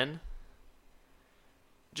just win.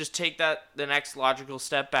 Just take that the next logical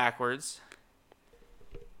step backwards.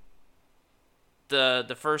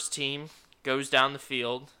 The first team goes down the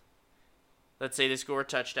field. Let's say they score a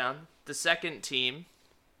touchdown. The second team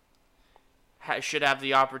should have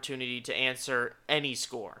the opportunity to answer any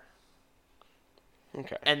score.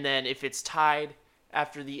 Okay. And then if it's tied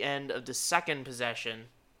after the end of the second possession,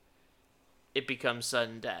 it becomes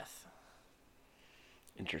sudden death.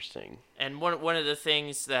 Interesting. And one of the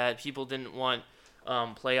things that people didn't want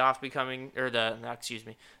playoff becoming, or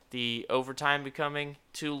the overtime becoming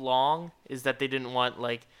too long, is that they didn't want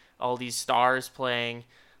like all these stars playing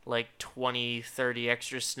like 20, 30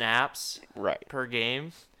 extra snaps Right. per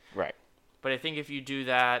game. Right. But I think if you do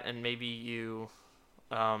that, and maybe you,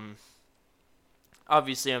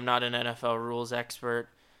 obviously I'm not an NFL rules expert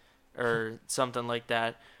or something like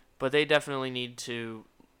that, but they definitely need to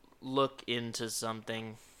look into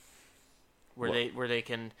something where Well, they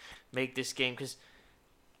can make this game, because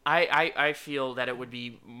I feel that it would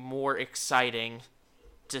be more exciting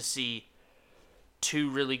to see two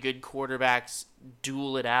really good quarterbacks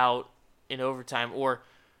duel it out in overtime, or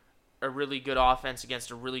a really good offense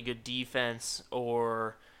against a really good defense,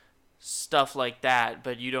 or stuff like that.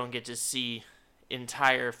 But you don't get to see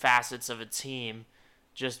entire facets of a team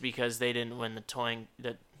just because they didn't win coin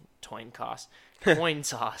toss.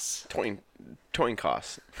 Toin toin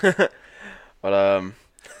costs. But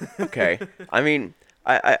okay. I mean,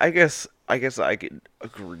 I guess I could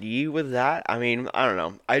agree with that. I mean, I don't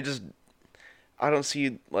know. I don't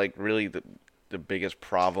see like really the biggest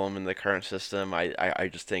problem in the current system. I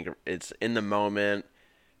just think it's in the moment.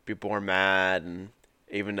 People are mad, and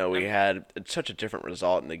even though we I'm, had such a different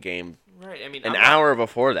result in the game right. I mean, an hour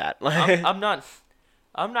before that. I'm, Like, I'm not,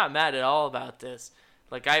 I'm not mad at all about this.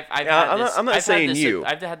 Like yeah, I'm not saying you.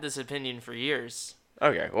 I've had this opinion for years.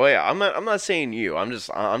 Okay, well, yeah, I'm not saying you. I'm just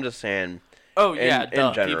saying Oh in yeah, in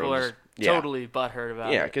duh. general. People Just are yeah, totally butthurt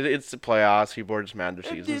about yeah, it. because it's the playoffs. People are just mad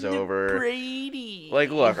their And season's then the over. Like, Brady.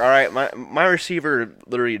 look, all right, my receiver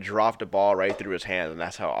literally dropped a ball right through his hand, and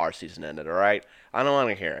that's how our season ended. All right, I don't want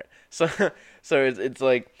to hear it. So, so it's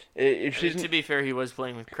like it To shouldn't be fair, he was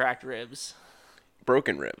playing with cracked ribs.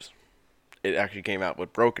 broken ribs. It actually came out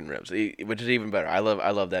with broken ribs, which is even better. I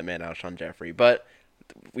love that man, Alshon Jeffrey, but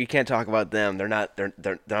we can't talk about them. They're not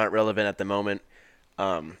relevant at the moment.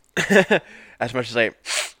 As much as I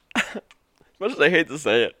much as I hate to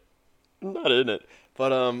say it, I'm not in it. But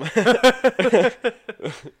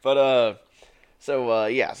but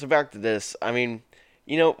yeah. So back to this. I mean,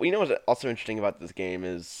 what's also interesting about this game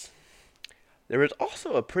is there was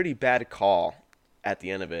also a pretty bad call at the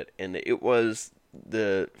end of it, and it was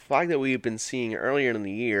the flag that we've been seeing earlier in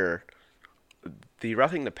the year, the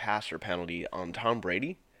roughing the passer penalty on Tom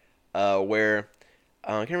Brady, where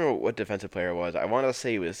I can't remember what defensive player it was. I want to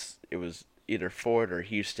say it was either Ford or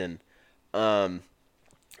Houston, um,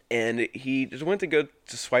 and he just went to go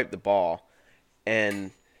to swipe the ball,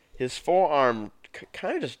 and his forearm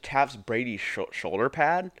kind of just taps Brady's shoulder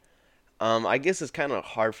pad. I guess it's kind of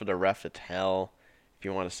hard for the ref to tell, if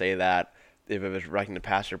you want to say that, if it was wrecking the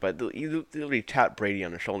passer, but he literally tapped Brady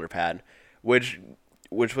on the shoulder pad, which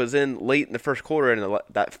which was in late in the first quarter in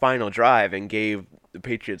that final drive and gave the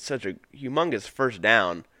Patriots such a humongous first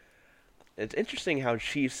down. It's interesting how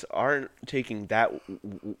Chiefs aren't taking that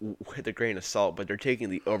with a grain of salt, but they're taking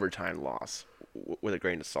the overtime loss with a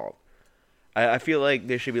grain of salt. I feel like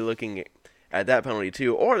they should be looking at that penalty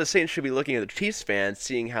too, or the Saints should be looking at the Chiefs fans,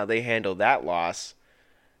 seeing how they handled that loss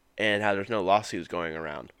and how there's no lawsuits going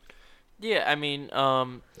around. Yeah, I mean,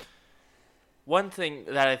 one thing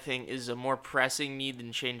that I think is a more pressing need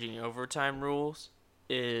than changing overtime rules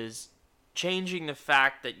is changing the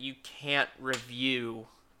fact that you can't review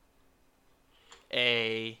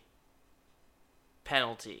a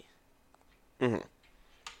penalty. Hmm.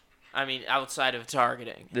 I mean, outside of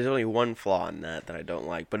targeting. There's only one flaw in that I don't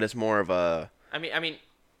like, but it's more of a I mean,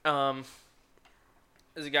 as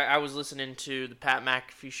a guy, I was listening to the Pat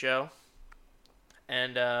McAfee show,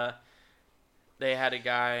 and they had a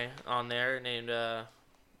guy on there named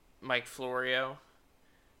Mike Florio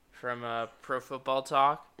from Pro Football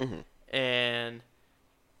Talk, mhm. and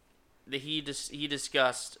he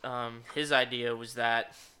discussed his idea was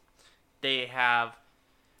that they have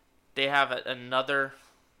another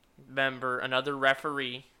member, another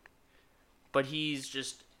referee, but he's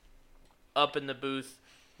just up in the booth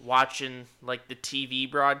watching like the TV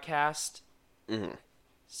broadcast. Mhm.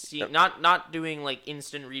 See, not doing like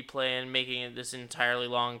instant replay and making it this entirely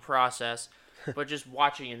long process, but just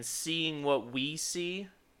watching and seeing what we see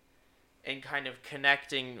and kind of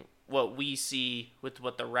connecting what we see with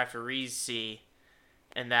what the referees see,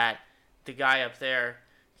 and that the guy up there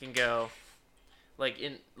can go like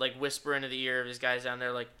whisper into the ear of his guys down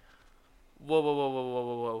there like, whoa, whoa, whoa, whoa, whoa,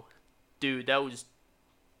 whoa, whoa, dude, that was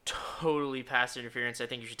totally pass interference. I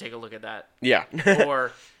think you should take a look at that. Yeah.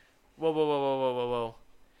 Or whoa, whoa, whoa, whoa, whoa, whoa, whoa,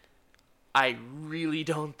 I really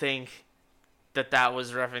don't think that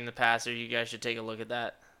was roughing the passer. You guys should take a look at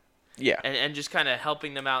that. Yeah. And just kind of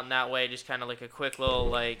helping them out in that way, just kind of like a quick little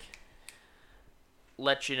like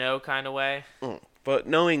let you know kind of way. But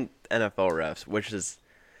knowing NFL refs, which is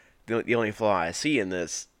the only flaw I see in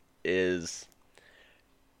this, is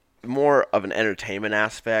more of an entertainment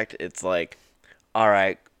aspect. It's like, all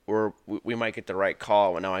right, we might get the right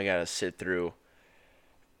call, but now I gotta sit through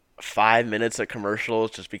 5 minutes of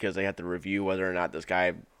commercials just because they have to review whether or not this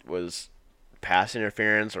guy was pass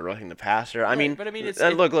interference or rushing the passer. I Right, mean, but I mean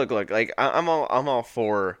look. Like I'm all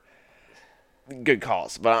for good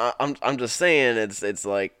calls, but I'm just saying it's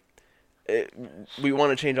like it, we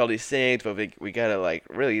want to change all these things, but we gotta like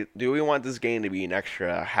really. Do we want this game to be an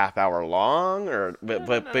extra half hour long, or No, no, no,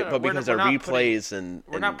 no, no. but because We're of not putting replays and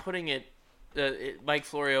we're not putting it. Mike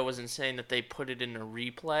Florio wasn't saying that they put it in a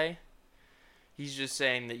replay. He's just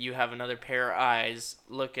saying that you have another pair of eyes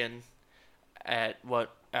looking at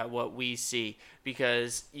what we see,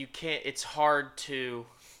 because you can't. It's hard to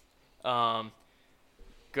um,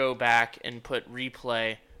 go back and put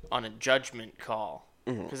replay on a judgment call,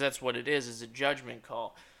 Mhm. because that's what it is a judgment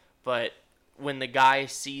call. But when the guy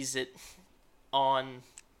sees it on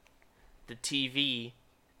the TV,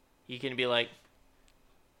 he can be like,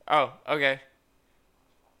 "Oh, okay,"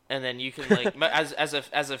 and then you can like, as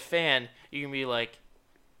a fan, you can be like,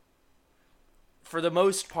 for the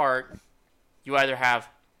most part, you either have,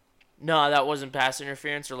 "No, that wasn't pass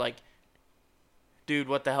interference," or like, "Dude,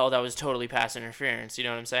 what the hell? That was totally pass interference." You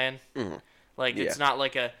know what I'm saying? Mhm. Like, Yeah, it's not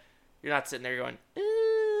like you're not sitting there going,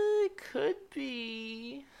 it could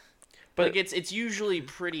be. Like, but it's usually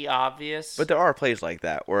pretty obvious. there are plays like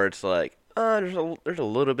that where it's like, there's a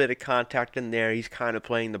little bit of contact in there. He's kind of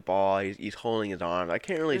playing the ball. He's holding his arm. I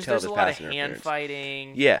can't really tell if There's a it's lot of pass hand interference.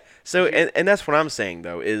 fighting. Yeah. So You and that's what I'm saying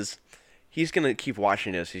though is he's gonna keep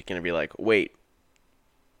watching this. He's gonna be like, wait,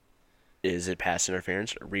 is it pass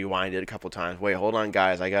interference? Rewind it a couple times. Wait, hold on,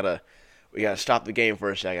 guys. We gotta stop the game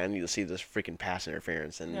for a second. I need to see this freaking pass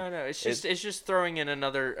interference. And No, it's it, just throwing in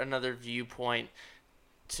another viewpoint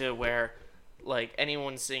to where, like,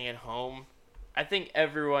 anyone sitting at home, I think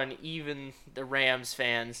everyone, even the Rams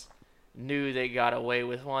fans, knew they got away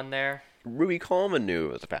with one there. Ruby Coleman knew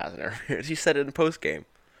it was a pass interference. He said it in post game,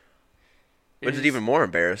 It which is was even more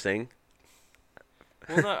embarrassing.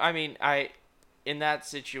 well, no, I mean, in that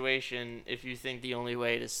situation, if you think the only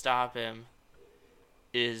way to stop him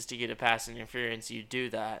is to get a pass interference, you do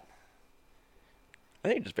that. I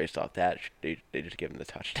think just based off that, they just give him the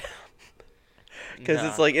touchdown. Because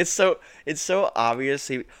it's No, like it's so obvious.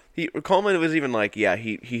 He Coleman was even like, yeah,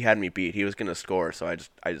 he had me beat. He was gonna score, so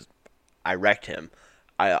I wrecked him.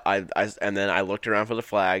 And then I looked around for the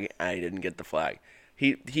flag, and I didn't get the flag.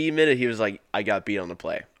 He admitted he was like, I got beat on the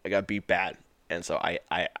play. I got beat bad, and so I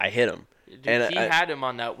hit him. dude, And he had him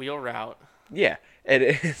on that wheel route. yeah,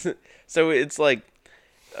 and so it's like,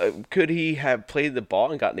 could he have played the ball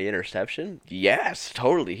and gotten the interception? Yes,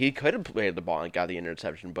 totally. He could have played the ball and got the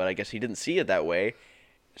interception, but I guess he didn't see it that way.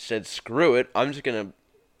 Said, screw it. I'm just going to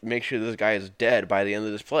make sure this guy is dead by the end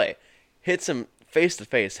of this play. Hits him face to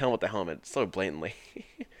face, helmet to helmet, so blatantly.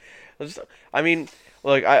 I mean,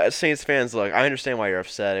 look, Saints fans, look, I understand why you're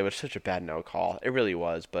upset. It was such a bad no call. It really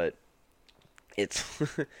was, but it's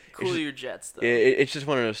Cool your jets, though. it's just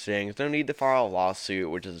one of those things. No need to file a lawsuit,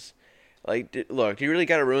 which is like, look, do you really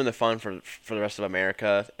got to ruin the fun for the rest of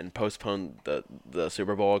America and postpone the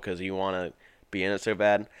Super Bowl because you want to be in it so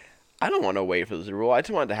bad? I don't want to wait for the Super Bowl. I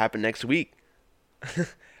just want it to happen next week.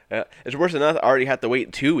 It's worse than us. I already have to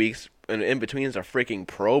wait 2 weeks, and in between is a freaking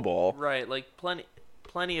Pro Bowl. Right, like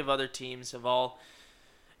plenty of other teams have all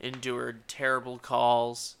endured terrible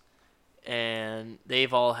calls, and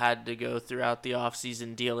they've all had to go throughout the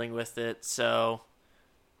offseason dealing with it. So,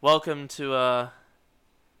 welcome to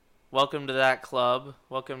welcome to that club.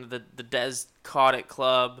 Welcome to the Des Caught It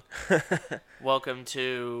Club. Welcome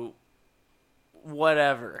to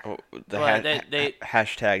whatever. Oh, But they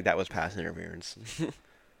hashtag that was pass interference.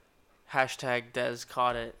 hashtag Des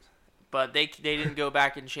Caught It. But they didn't go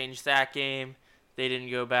back and change that game. They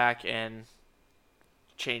didn't go back and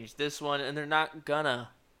change this one, and they're not gonna,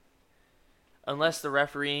 unless the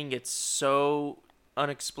refereeing gets so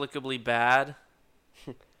inexplicably bad,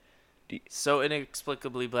 so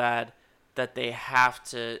inexplicably bad that they have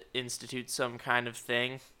to institute some kind of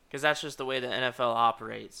thing, because that's just the way the NFL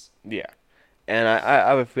operates. Yeah, and I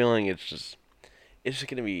have a feeling it's just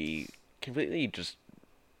gonna be completely just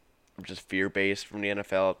fear based from the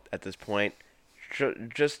NFL at this point,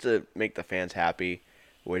 just to make the fans happy,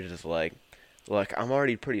 which is like, look, I'm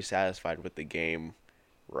already pretty satisfied with the game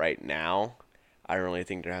right now. I don't really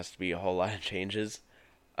think there has to be a whole lot of changes.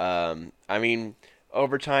 I mean,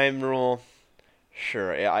 overtime rule,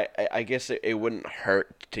 sure. I guess it wouldn't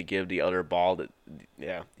hurt to give the other ball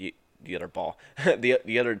the other ball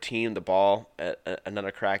the other team the ball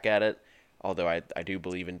another crack at it. Although I do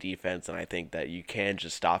believe in defense, and I think that you can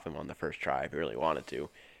just stop him on the first try if you really wanted to.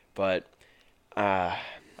 But uh,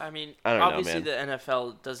 I mean, I don't know, obviously man. the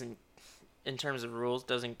NFL doesn't, in terms of rules,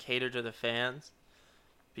 doesn't cater to the fans,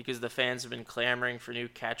 because the fans have been clamoring for new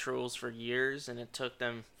catch rules for years, and it took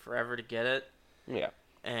them forever to get it. Yeah.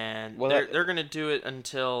 And Well, they're gonna do it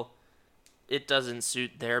until it doesn't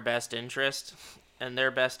suit their best interest, and their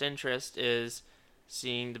best interest is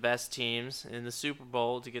seeing the best teams in the Super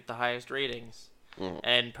Bowl to get the highest ratings. Mm.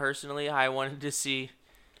 And personally, I wanted to see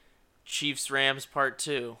Chiefs Rams Part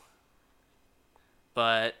 2.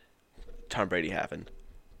 But Tom Brady happened.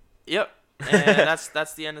 yep. And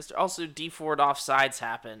that's the end of the story. Also, D Ford offsides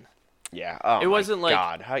happened. Yeah. Oh It my wasn't like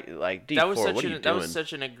God. How like that was D4? such What are you an that was doing?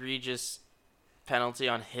 such an egregious penalty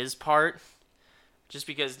on his part. Just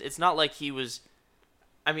because it's not like he was.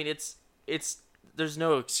 I mean, it's there's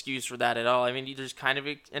no excuse for that at all. I mean, there's kind of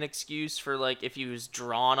an excuse for like if he was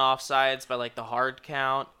drawn offsides by like the hard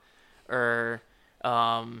count, or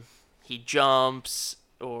he jumps,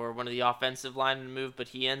 or one of the offensive linemen move, but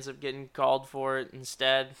he ends up getting called for it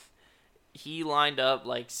instead. He lined up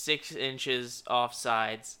like 6 inches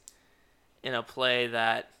offsides in a play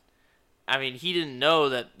that, I mean, he didn't know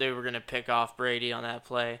that they were gonna pick off Brady on that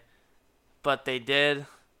play, but they did,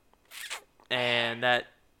 and that.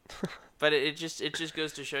 But it just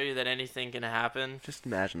goes to show you that anything can happen. Just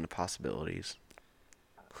imagine the possibilities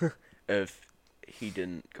if he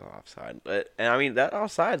didn't go offside. But and I mean that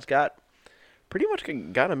offside's got pretty much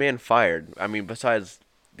got a man fired. I mean, besides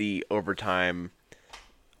the overtime.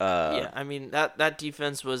 Uh, Yeah, I mean that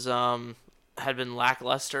defense was had been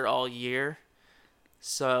lackluster all year,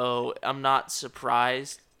 so I'm not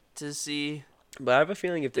surprised to see but I have a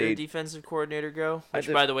feeling if their they, defensive coordinator go. I Which,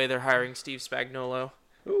 did, by the way, they're hiring Steve Spagnuolo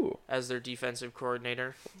ooh, as their defensive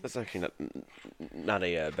coordinator. that's actually not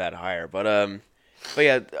a bad hire. But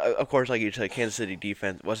yeah, of course, like you said, Kansas City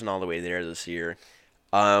defense wasn't all the way there this year.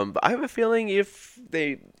 But I have a feeling if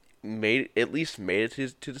they at least made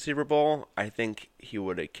it to the Super Bowl, I think he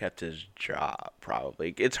would have kept his job.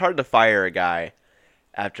 Probably, it's hard to fire a guy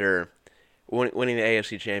after winning the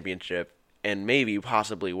AFC Championship and maybe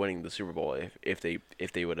possibly winning the Super Bowl if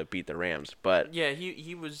they would have beat the Rams. But Yeah,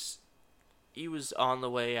 he was on the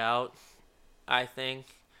way out, I think.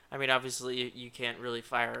 I mean, obviously you can't really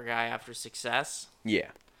fire a guy after success, yeah,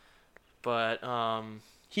 but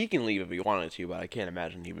he can leave if he wanted to, but I can't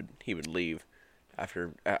imagine he would leave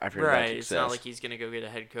after that right, it's not like success. he's gonna go get a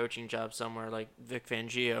head coaching job somewhere like Vic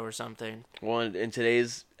Fangio or something. Well, in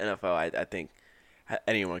today's NFL, I think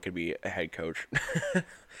anyone could be a head coach.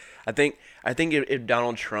 I think if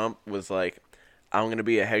Donald Trump was like, I'm gonna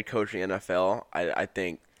be a head coach in the NFL, I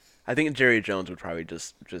think Jerry Jones would probably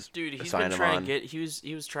just Dude, he's been sign him trying to on. get he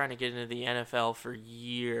was trying to get into the NFL for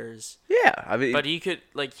years. Yeah, I mean, But he could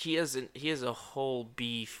like he has a whole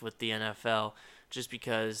beef with the NFL just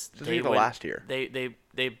because this is the last year.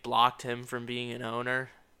 they blocked him from being an owner,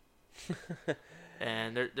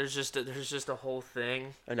 and there's just a whole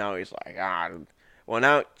thing. And now he's like, well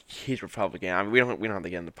now he's Republican. I mean, we don't have to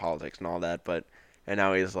get into politics and all that, but and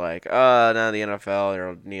now he's like, now the NFL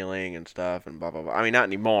they're kneeling and stuff and blah blah blah. I mean, not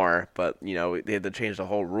anymore, but they had to change the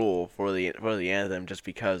whole rule for the anthem just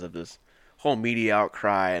because of this whole media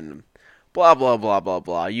outcry and blah blah blah blah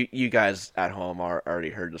blah. You guys at home are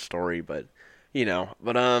already heard the story, but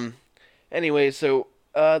anyway, so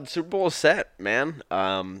the Super Bowl is set, man.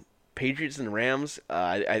 Patriots and Rams.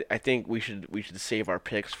 I think we should save our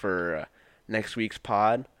picks for next week's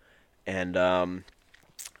pod, and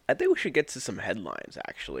I think we should get to some headlines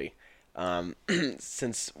actually,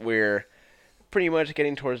 since we're pretty much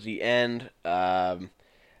getting towards the end. And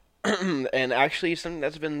actually, something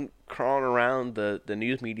that's been crawling around the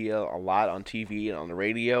news media a lot on TV and on the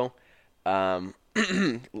radio. Um,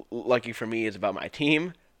 Lucky for me, is about my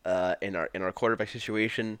team. In our quarterback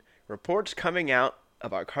situation, reports coming out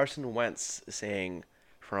about Carson Wentz saying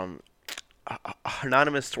from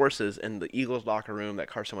anonymous sources in the Eagles locker room that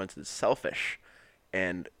Carson Wentz is selfish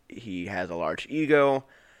and he has a large ego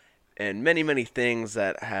and many many things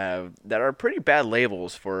that are pretty bad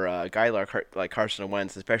labels for a guy like Carson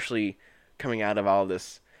Wentz, especially coming out of all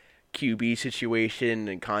this QB situation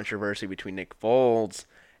and controversy between Nick Foles.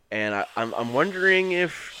 And I'm wondering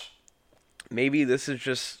if maybe this is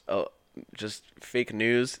just fake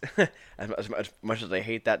news, as much as I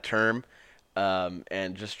hate that term,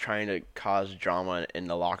 and just trying to cause drama in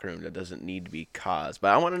the locker room that doesn't need to be caused.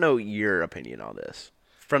 But I want to know your opinion on this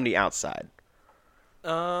from the outside.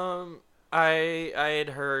 I had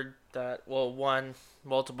heard that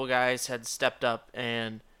multiple guys had stepped up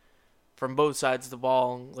and from both sides of the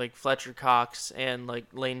ball, like Fletcher Cox and like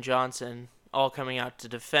Lane Johnson, all coming out to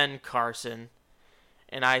defend Carson,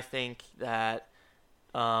 and I think that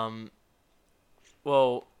um,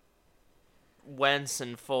 well, Wentz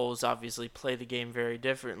and Foles obviously play the game very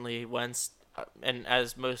differently. Wentz, and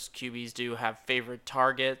as most QBs do, have favorite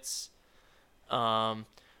targets. Um,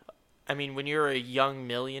 I mean, when you're a young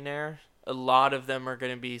millionaire, a lot of them are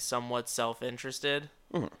going to be somewhat self-interested.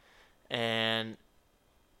 Mhm. And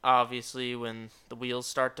obviously, when the wheels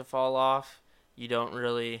start to fall off, you don't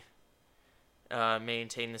really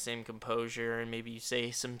maintain the same composure, and maybe you say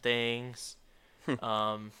some things.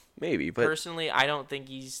 Um, Maybe, but Personally, I don't think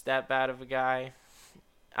he's that bad of a guy.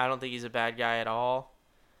 I don't think he's a bad guy at all.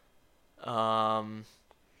 Um,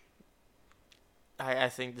 I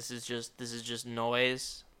think this is just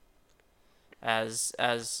noise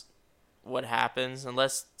as what happens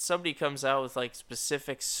unless somebody comes out with like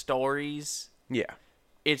specific stories. yeah,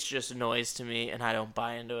 It's just noise to me, and I don't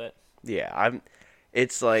buy into it. yeah.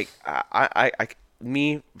 It's like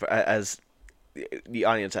me as the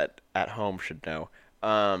audience at home should know.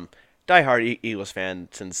 Diehard Eagles fan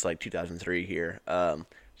since like 2003 here.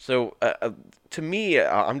 So to me,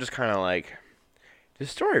 I'm just kind of like this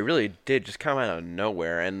story really did just come out of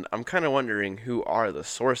nowhere, and I'm kind of wondering who are the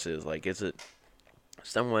sources. Like, is it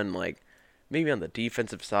someone like maybe on the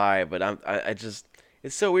defensive side? But I just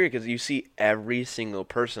it's so weird because you see every single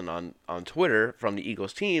person on Twitter from the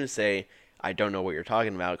Eagles team say, "I don't know what you're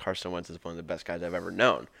talking about. Carson Wentz is one of the best guys I've ever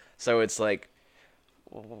known." So it's like,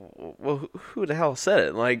 well, who the hell said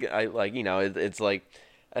it? Like, it's like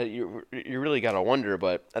you really gotta wonder.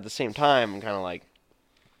 But at the same time, I'm kind of like,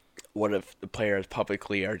 what if the players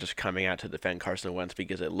publicly are just coming out to defend Carson Wentz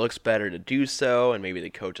because it looks better to do so, and maybe the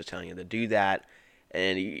coach is telling you to do that,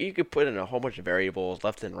 and you could put in a whole bunch of variables,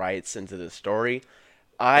 left and rights, into the story.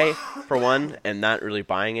 I, for one, am not really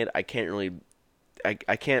buying it. I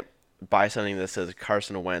can't buy something that says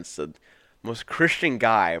Carson Wentz, the most Christian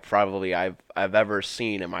guy probably I've ever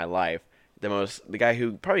seen in my life, the guy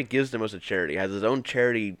who probably gives the most to charity, has his own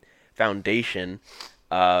charity foundation.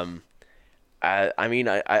 Um, I mean,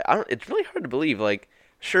 I don't, it's really hard to believe. Like,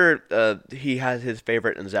 sure, he has his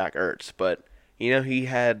favorite in Zach Ertz, but he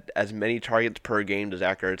had as many targets per game to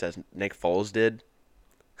Zach Ertz as Nick Foles did.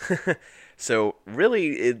 So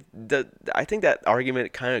really, I think that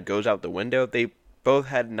argument kind of goes out the window. They both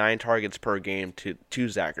had 9 targets per game to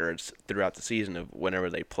Zach Ertz throughout the season of whenever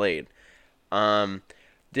they played. Um,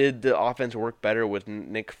 did the offense work better with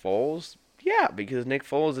Nick Foles? Yeah, because Nick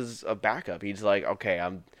Foles is a backup. He's like, okay,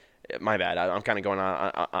 my bad. I'm kind of going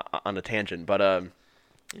on a tangent, but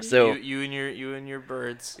You so you and your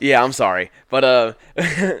birds. yeah, I'm sorry, but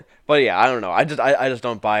but yeah, I don't know. I just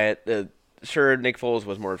don't buy it. Sure, Nick Foles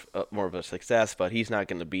was more of a success, but he's not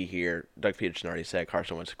going to be here. Doug Peterson already said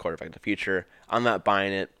Carson Wentz is quarterback of the future. I'm not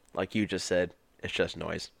buying it. Like you just said, it's just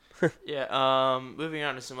noise. Yeah. Moving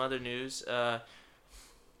on to some other news.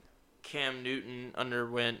 Cam Newton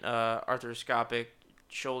underwent arthroscopic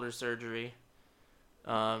shoulder surgery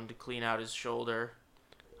to clean out his shoulder.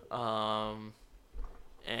 Um,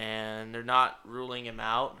 and they're not ruling him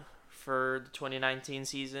out for the 2019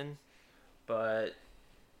 season, but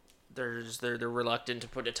they're reluctant to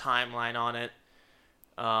put a timeline on it.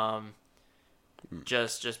 Um,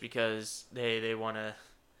 just because they want to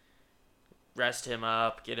rest him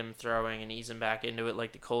up, get him throwing, and ease him back into it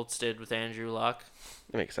like the Colts did with Andrew Luck.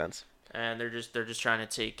 That makes sense. And they're just trying to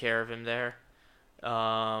take care of him there.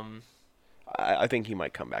 Um, I think he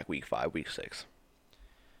might come back week 5, week 6.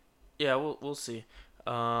 yeah, we'll see.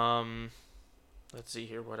 Let's see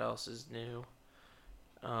here. What else is new?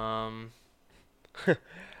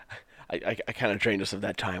 I kind of drained us of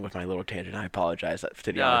that time with my little tangent. I apologize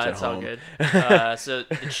to the No, audience at it's all home. good. So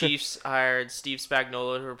the Chiefs hired Steve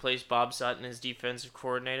Spagnuolo to replace Bob Sutton as defensive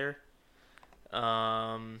coordinator.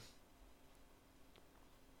 Um,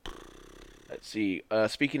 Let's see.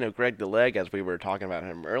 Speaking of Greg the Leg, as we were talking about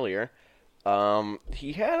him earlier,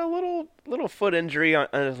 he had a little foot injury on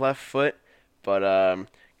his left foot, but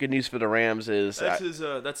good news for the Rams is that's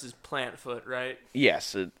his plant foot, right?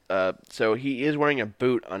 yes. So he is wearing a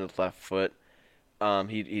boot on his left foot.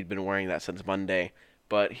 He'd been wearing that since Monday,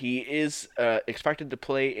 but he is expected to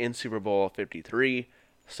play in Super Bowl 53.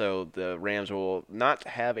 So the Rams will not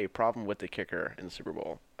have a problem with the kicker in the Super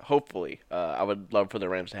Bowl. Hopefully, I would love for the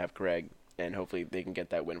Rams to have Greg, and hopefully they can get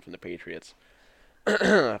that win from the Patriots.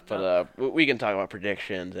 But we can talk about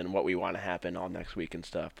predictions and what we want to happen all next week and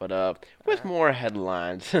stuff. But with more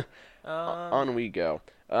headlines, Um, on we go.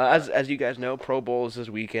 As you guys know, Pro Bowl is this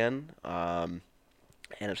weekend.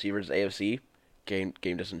 NFC versus AFC. Game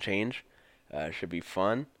doesn't change. Should be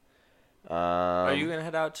fun. are you Um, gonna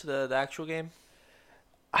head out to the actual game?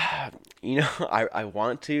 I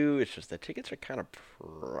want to. It's just the tickets are kind of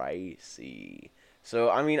pricey. So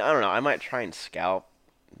I mean, I don't know. I might try and scalp,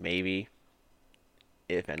 maybe,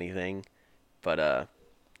 if anything. But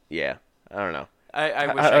yeah, I don't know. I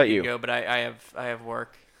wish How I about could you? go, but I have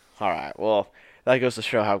work. All right. Well, that goes to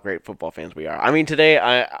show how great football fans we are. I mean, today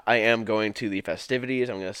I am going to the festivities.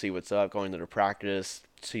 I'm gonna see what's up. Going to the practice,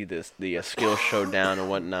 see the skill showdown and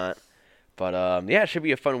whatnot. But yeah, it should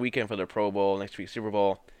be a fun weekend for the Pro Bowl next week, Super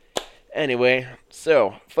Bowl. Anyway,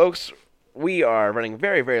 so folks, we are running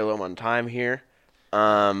very, very low on time here.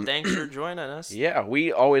 Um, Thanks for joining us. yeah,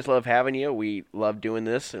 we always love having you. We love doing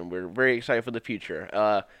this, and we're very excited for the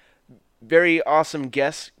future. Very awesome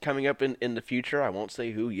guests coming up in the future. I won't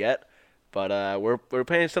say who yet, but we're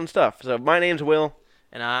planning some stuff. So my name's Will.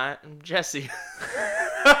 And I'm Jesse.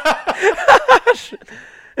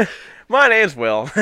 My name's Will.